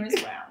poo in here as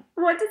well.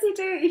 What does he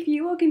do if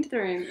you walk into the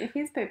room, if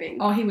he's pooping?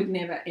 Oh, he would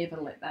never, ever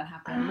let that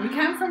happen. We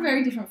come from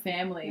very different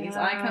families.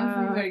 I come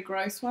from a very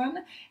gross one.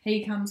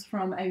 He comes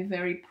from a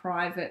very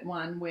private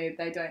one where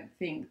they don't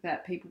think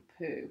that people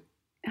poo.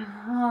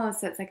 Oh,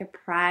 so it's like a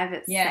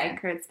private,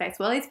 sacred space.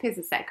 Well, his poos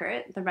are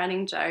sacred. The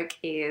running joke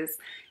is,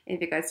 if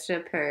he goes to a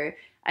poo,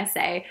 I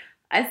say,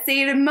 I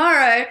see you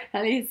tomorrow.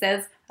 And he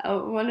says, I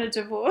want a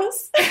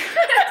divorce.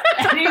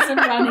 It is a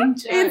running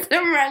joke. It's a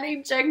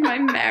running joke. My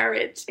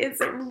marriage is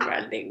a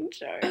running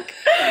joke.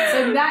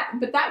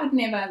 But that would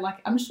never, like,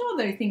 I'm sure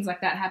though things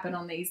like that happen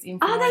on these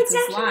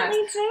influencers' lives.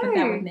 Do. But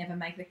that would never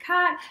make the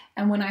cut.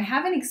 And when I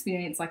have an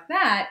experience like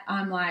that,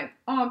 I'm like,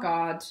 oh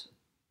God,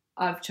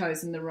 I've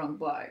chosen the wrong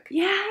bloke.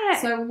 Yeah.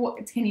 So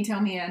what can you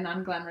tell me an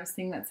unglamorous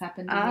thing that's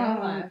happened in your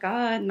life? Oh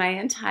God, my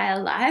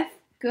entire life.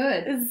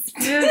 Good.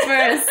 Just for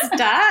a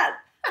start.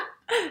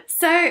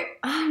 So,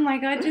 oh my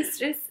God,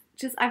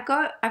 just I've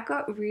got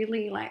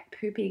really like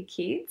poopy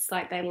kids.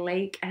 Like they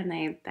leak and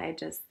they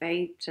just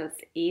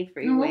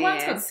everywhere. Well,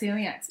 one's got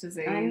celiac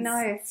disease. I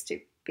know,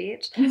 stupid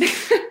bitch.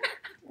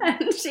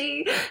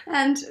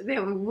 and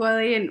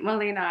Wally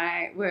and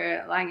I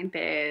were lying in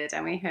bed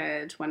and we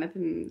heard one of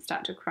them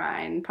start to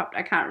cry and popped.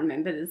 I can't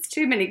remember. There's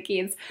too many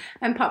kids,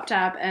 and popped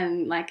up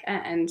and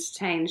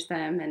changed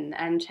them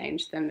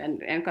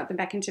and got them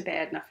back into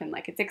bed. Nothing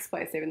like it's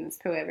explosive and there's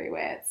poo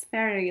everywhere. It's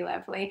very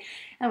lovely.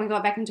 And we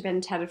got back into bed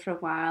and chatted for a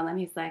while. And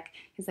he's like,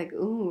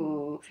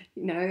 ooh,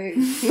 you know.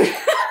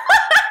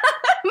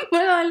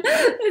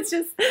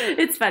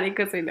 It's funny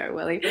because we know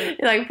Willie. He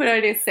like put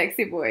on his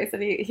sexy voice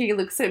and he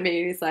looks at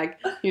me and he's like,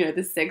 you know,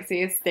 the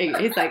sexiest thing.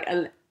 He's like,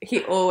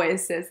 he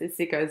always says this.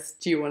 He goes,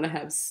 do you want to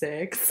have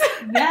sex?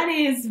 That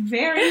is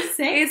very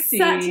sexy. It's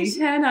such a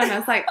turn on. I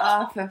was like,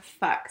 oh, for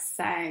fuck's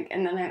sake.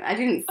 And then I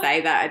didn't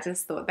say that. I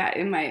just thought that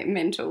in my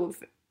mental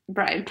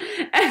brain.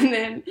 And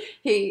then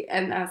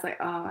I was like,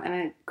 oh, and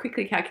I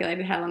quickly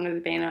calculated how long it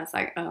had been. I was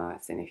like, oh,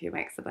 as soon as you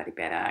makes the bloody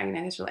better. You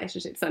know, this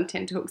relationship's on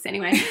tenterhooks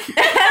anyway.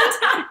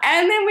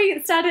 and then we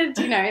started,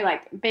 you know,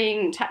 like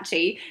being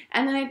touchy.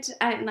 And then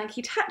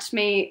he touched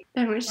me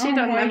and was shit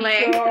on my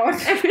leg.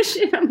 It was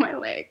shit on my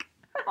leg.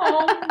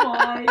 Oh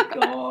my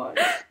God.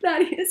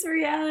 That is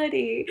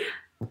reality.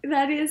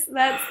 That's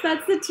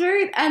the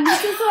truth. And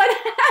this is what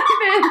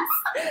happens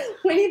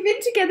when you've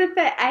been together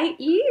for 8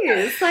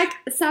 years. Like,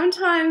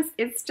 sometimes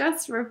it's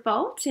just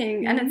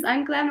revolting and it's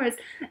unglamorous.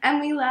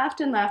 And we laughed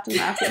and laughed and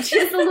laughed, which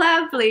is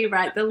lovely,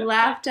 right? The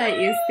laughter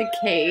is the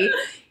key.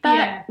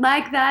 But,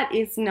 that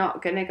is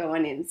not going to go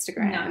on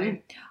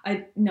Instagram.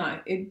 No.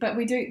 But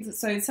we do.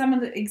 So some of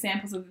the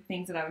examples of the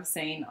things that I've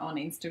seen on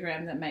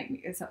Instagram that make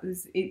me,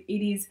 it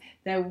is,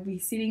 they'll be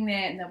sitting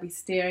there and they'll be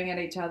staring at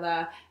each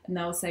other and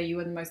they'll say, you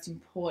are the most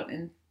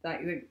important,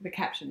 like the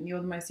caption,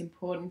 you're the most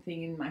important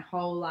thing in my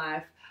whole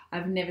life.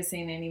 I've never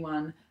seen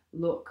anyone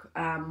look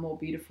more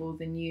beautiful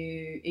than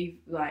you,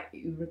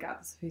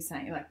 regardless of who's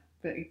saying it. Like,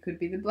 but it could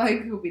be the bloke,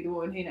 it could be the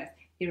woman, who knows.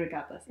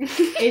 Irregardless.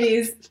 It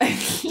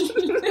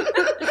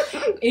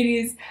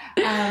is,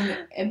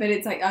 but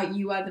it's like, oh,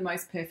 you are the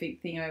most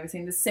perfect thing I've ever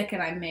seen. The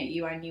second I met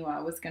you, I knew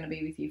I was going to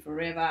be with you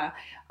forever.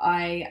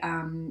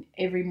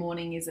 Every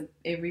morning is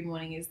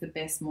the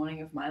best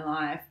morning of my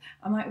life.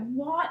 I'm like,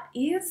 what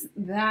is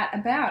that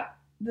about?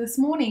 This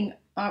morning,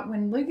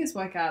 when Lucas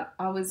woke up,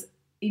 I was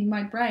in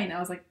my brain. I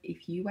was like,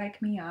 if you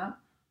wake me up,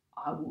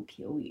 I will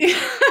kill you.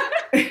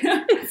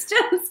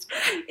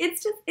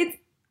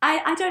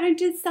 I don't know,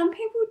 do some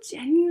people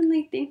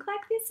genuinely think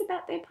like this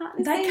about their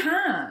partners? They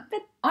can't.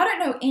 But I don't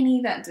know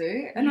any that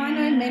do. And I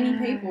know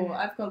many people.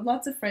 I've got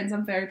lots of friends.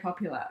 I'm very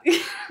popular.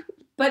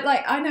 But,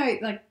 like, I know,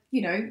 like,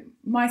 you know,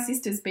 my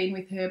sister's been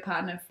with her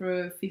partner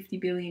for 50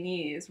 billion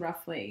years,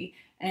 roughly,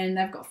 and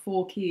they've got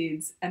 4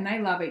 kids, and they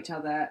love each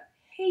other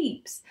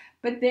heaps.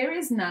 But there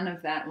is none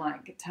of that,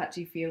 like,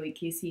 touchy-feely,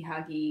 kissy,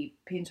 huggy,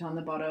 pinch on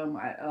the bottom,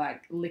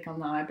 like, lick on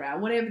the eyebrow,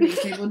 whatever these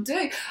people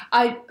do.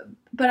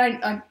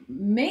 But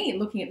me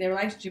looking at their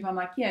relationship, I'm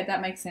like, yeah,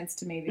 that makes sense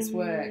to me. This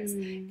works.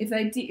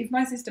 If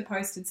my sister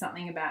posted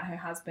something about her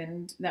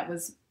husband that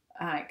was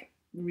like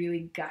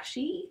really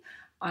gushy,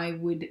 I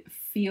would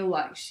feel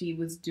like she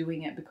was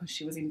doing it because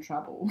she was in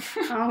trouble.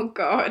 Oh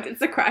God,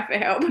 it's a cry for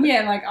help.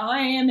 Yeah, like I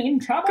am in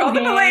trouble. Call the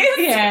police.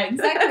 Yeah,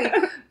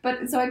 exactly.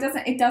 But so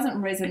it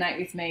doesn't resonate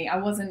with me. I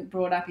wasn't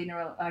brought up in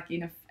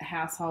a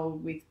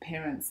household with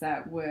parents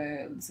that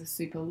were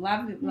super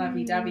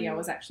lovey-dovey. I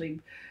was actually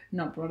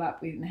not brought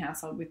up in a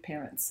household with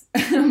parents,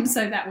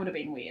 so that would have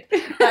been weird.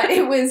 But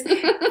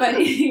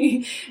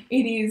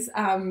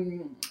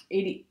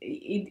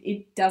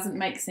it doesn't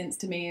make sense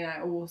to me, and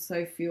I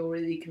also feel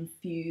really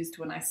confused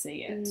when I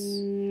see it.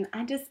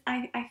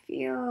 I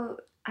feel,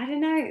 I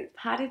don't know,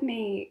 part of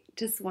me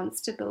just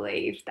wants to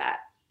believe that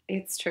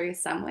it's true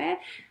somewhere.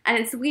 And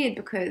it's weird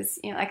because,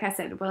 like I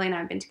said, Willie and I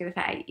have been together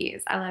for 8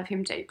 years. I love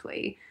him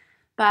deeply.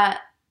 But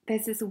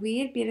there's this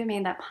weird bit of me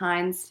that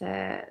pines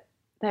for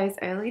those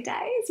early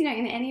days, in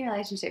any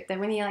relationship, that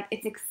when you're like,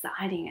 it's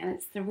exciting and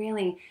it's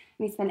thrilling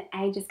and you spend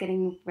ages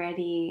getting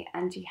ready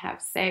and you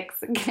have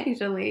sex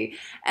occasionally.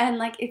 And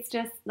like, it's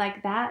just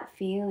like that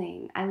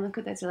feeling. I look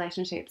at those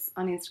relationships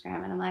on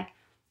Instagram and I'm like,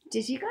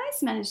 did you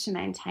guys manage to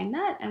maintain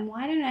that? And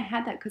why don't I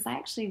have that? Because I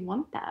actually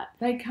want that.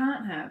 They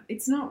can't have.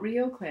 It's not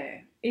real,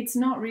 Claire. It's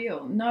not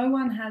real. No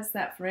one has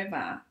that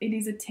forever. It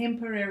is a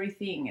temporary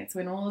thing. It's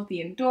when all of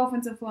the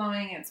endorphins are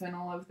flowing. It's when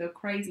all of the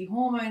crazy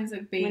hormones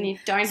are being when you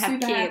don't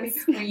have kids.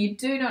 Happy, when you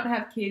do not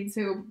have kids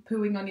who are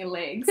pooing on your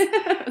legs.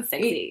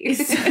 Sexy.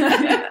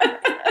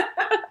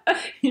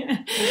 Yeah.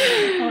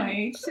 Oh,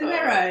 each to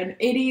their own.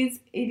 It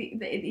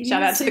is.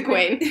 Shout out to the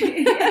Queen.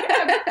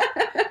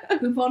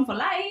 Coupon for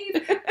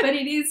life. But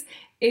it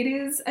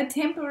is a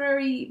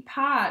temporary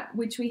part,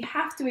 which we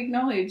have to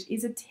acknowledge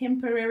is a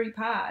temporary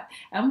part.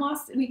 And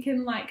whilst we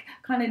can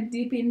kind of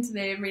dip into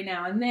there every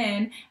now and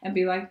then and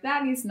be like,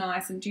 that is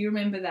nice, and do you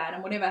remember that,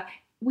 and whatever,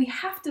 we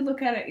have to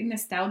look at it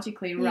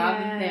nostalgically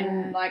rather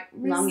than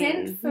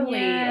resentfully.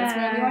 As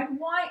well. We're like,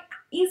 why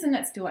isn't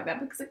it still like that?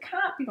 Because it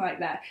can't be like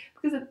that.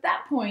 Because at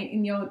that point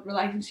in your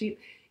relationship,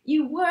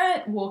 you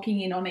weren't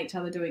walking in on each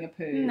other doing a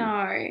poo.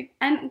 No.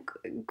 And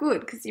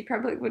good, because you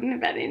probably wouldn't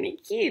have had any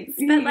kids.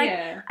 But,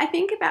 I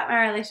think about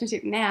my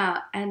relationship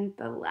now, and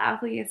the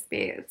loveliest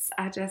bits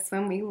are just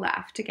when we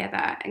laugh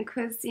together. And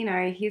because,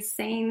 he's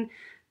seen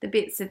the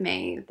bits of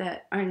me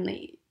that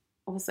only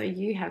also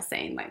you have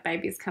seen, like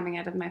babies coming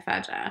out of my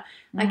fudger.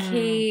 Like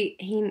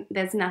he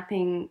there's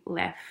nothing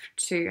left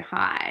to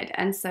hide.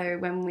 And so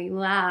when we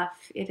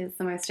laugh, it is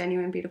the most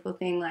genuine, beautiful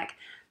thing. Like,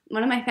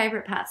 one of my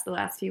favourite parts the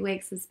last few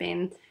weeks has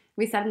been,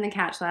 we sat on the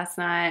couch last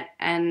night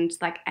and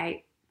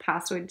ate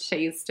password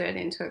cheese stirred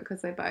into it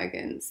because we're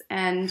bogans.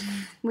 And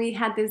we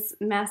had this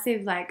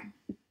massive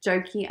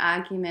jokey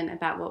argument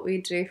about what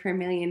we'd do for $1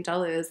 million,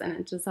 and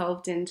it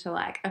dissolved into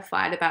a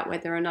fight about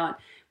whether or not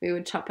we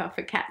would chop off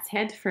a cat's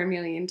head for $1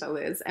 million.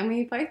 And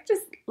we both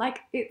just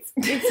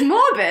it's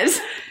morbid,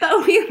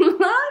 but we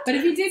laughed. But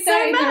if you did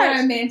that in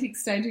the romantic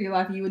stage of your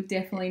life, you would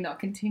definitely not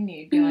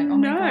continue. You'd be like, oh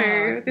my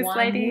God, this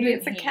lady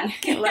is a cat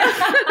killer.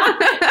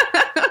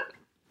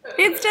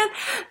 It's just,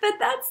 but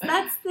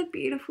that's the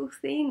beautiful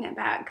thing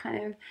about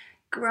kind of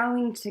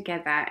growing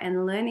together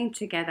and learning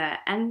together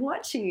and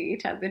watching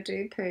each other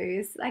do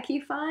poos.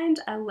 You find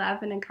a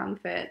love and a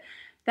comfort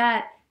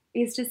that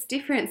is just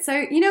different. So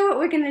you know what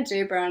we're going to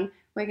do, Bron?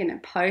 We're going to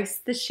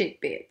post the shit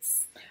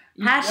bits.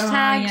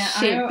 Hashtag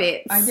shit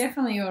bits. I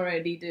definitely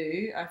already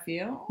do, I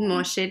feel.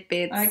 More shit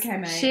bits. Okay,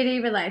 mate.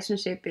 Shitty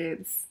relationship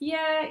bits.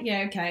 Yeah,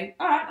 okay.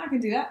 All right, I can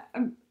do that.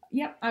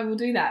 Yep, I will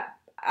do that.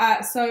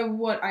 So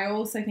what I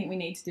also think we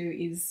need to do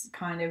is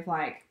kind of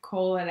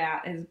call it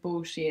out as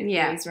bullshit,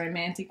 these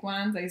romantic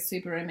ones, these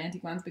super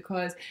romantic ones,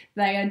 because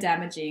they are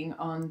damaging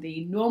on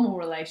the normal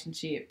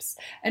relationships,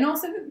 and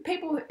also the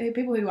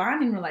people who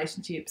aren't in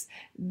relationships,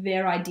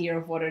 their idea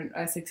of what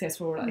a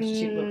successful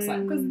relationship looks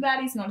like, because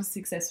that is not a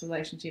successful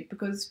relationship,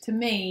 because to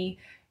me,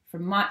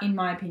 in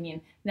my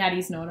opinion, that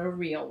is not a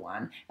real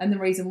one. And the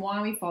reason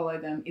why we follow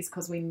them is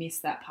because we miss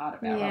that part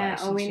of our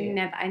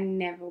relationship. I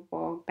never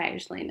wore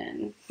beige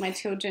linen. My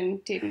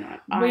children did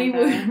not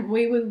either.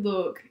 We would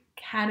look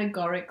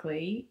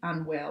categorically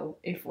unwell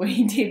if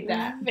we did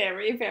that.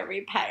 Very,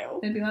 very pale.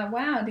 They'd be like,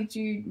 wow, did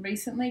you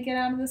recently get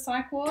out of the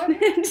psych ward?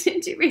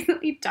 Did you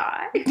recently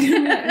die?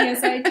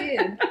 Yes, I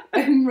did.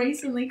 I'm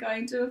recently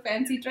going to a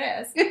fancy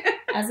dress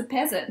as a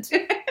peasant.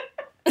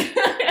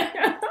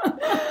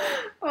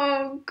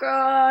 Oh,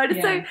 God.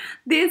 Yeah. So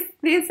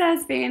this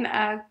has been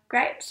a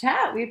great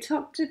chat. We've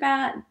talked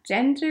about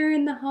gender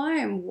in the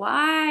home,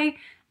 why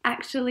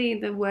actually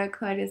the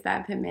workload is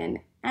bad for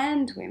men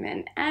and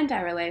women and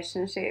our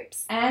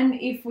relationships. And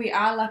if we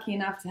are lucky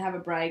enough to have a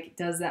break,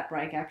 does that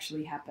break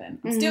actually happen?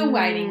 I'm still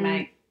waiting,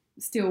 mate.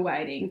 Still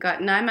waiting. We've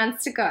got 9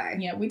 months to go.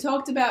 Yeah, we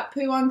talked about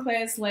poo on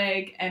Claire's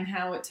leg and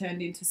how it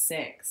turned into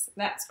sex.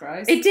 That's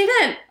gross. It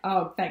didn't.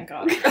 Oh, thank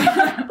God. We didn't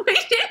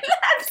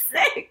have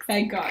sex.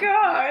 Thank God.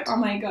 God. Oh,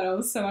 my God, I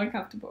was so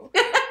uncomfortable.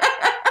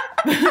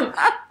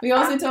 We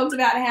also talked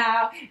about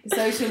how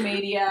social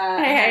media.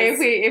 Hey,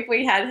 if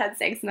we had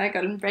sex and I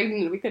got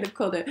pregnant, we could have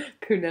called it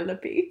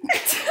Penelope.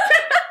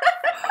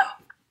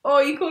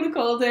 Or you could have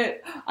called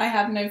it, I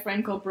have no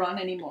friend called Bron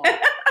anymore.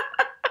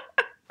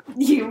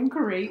 You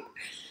creep.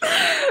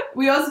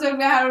 We also talk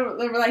about how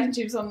the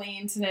relationships on the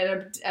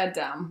internet are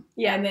dumb.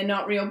 Yeah. And they're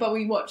not real, but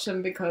we watch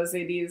them because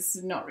it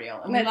is not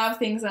real. And we love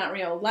things that aren't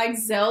real, like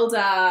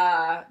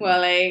Zelda.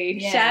 Wally,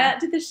 shout out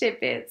to the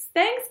Shitbits.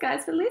 Thanks,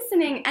 guys, for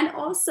listening. And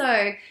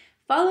also,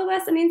 follow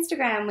us on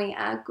Instagram. We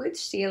are Good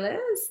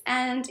Steelers.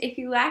 And if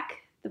you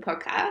like the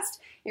podcast,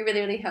 it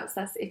really, really helps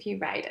us if you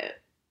rate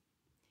it.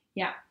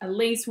 Yeah, at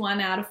least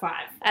 1 out of 5.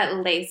 At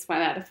least 1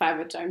 out of 5,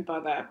 but don't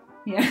bother.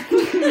 Yeah.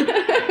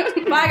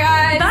 Bye,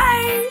 guys.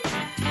 Bye.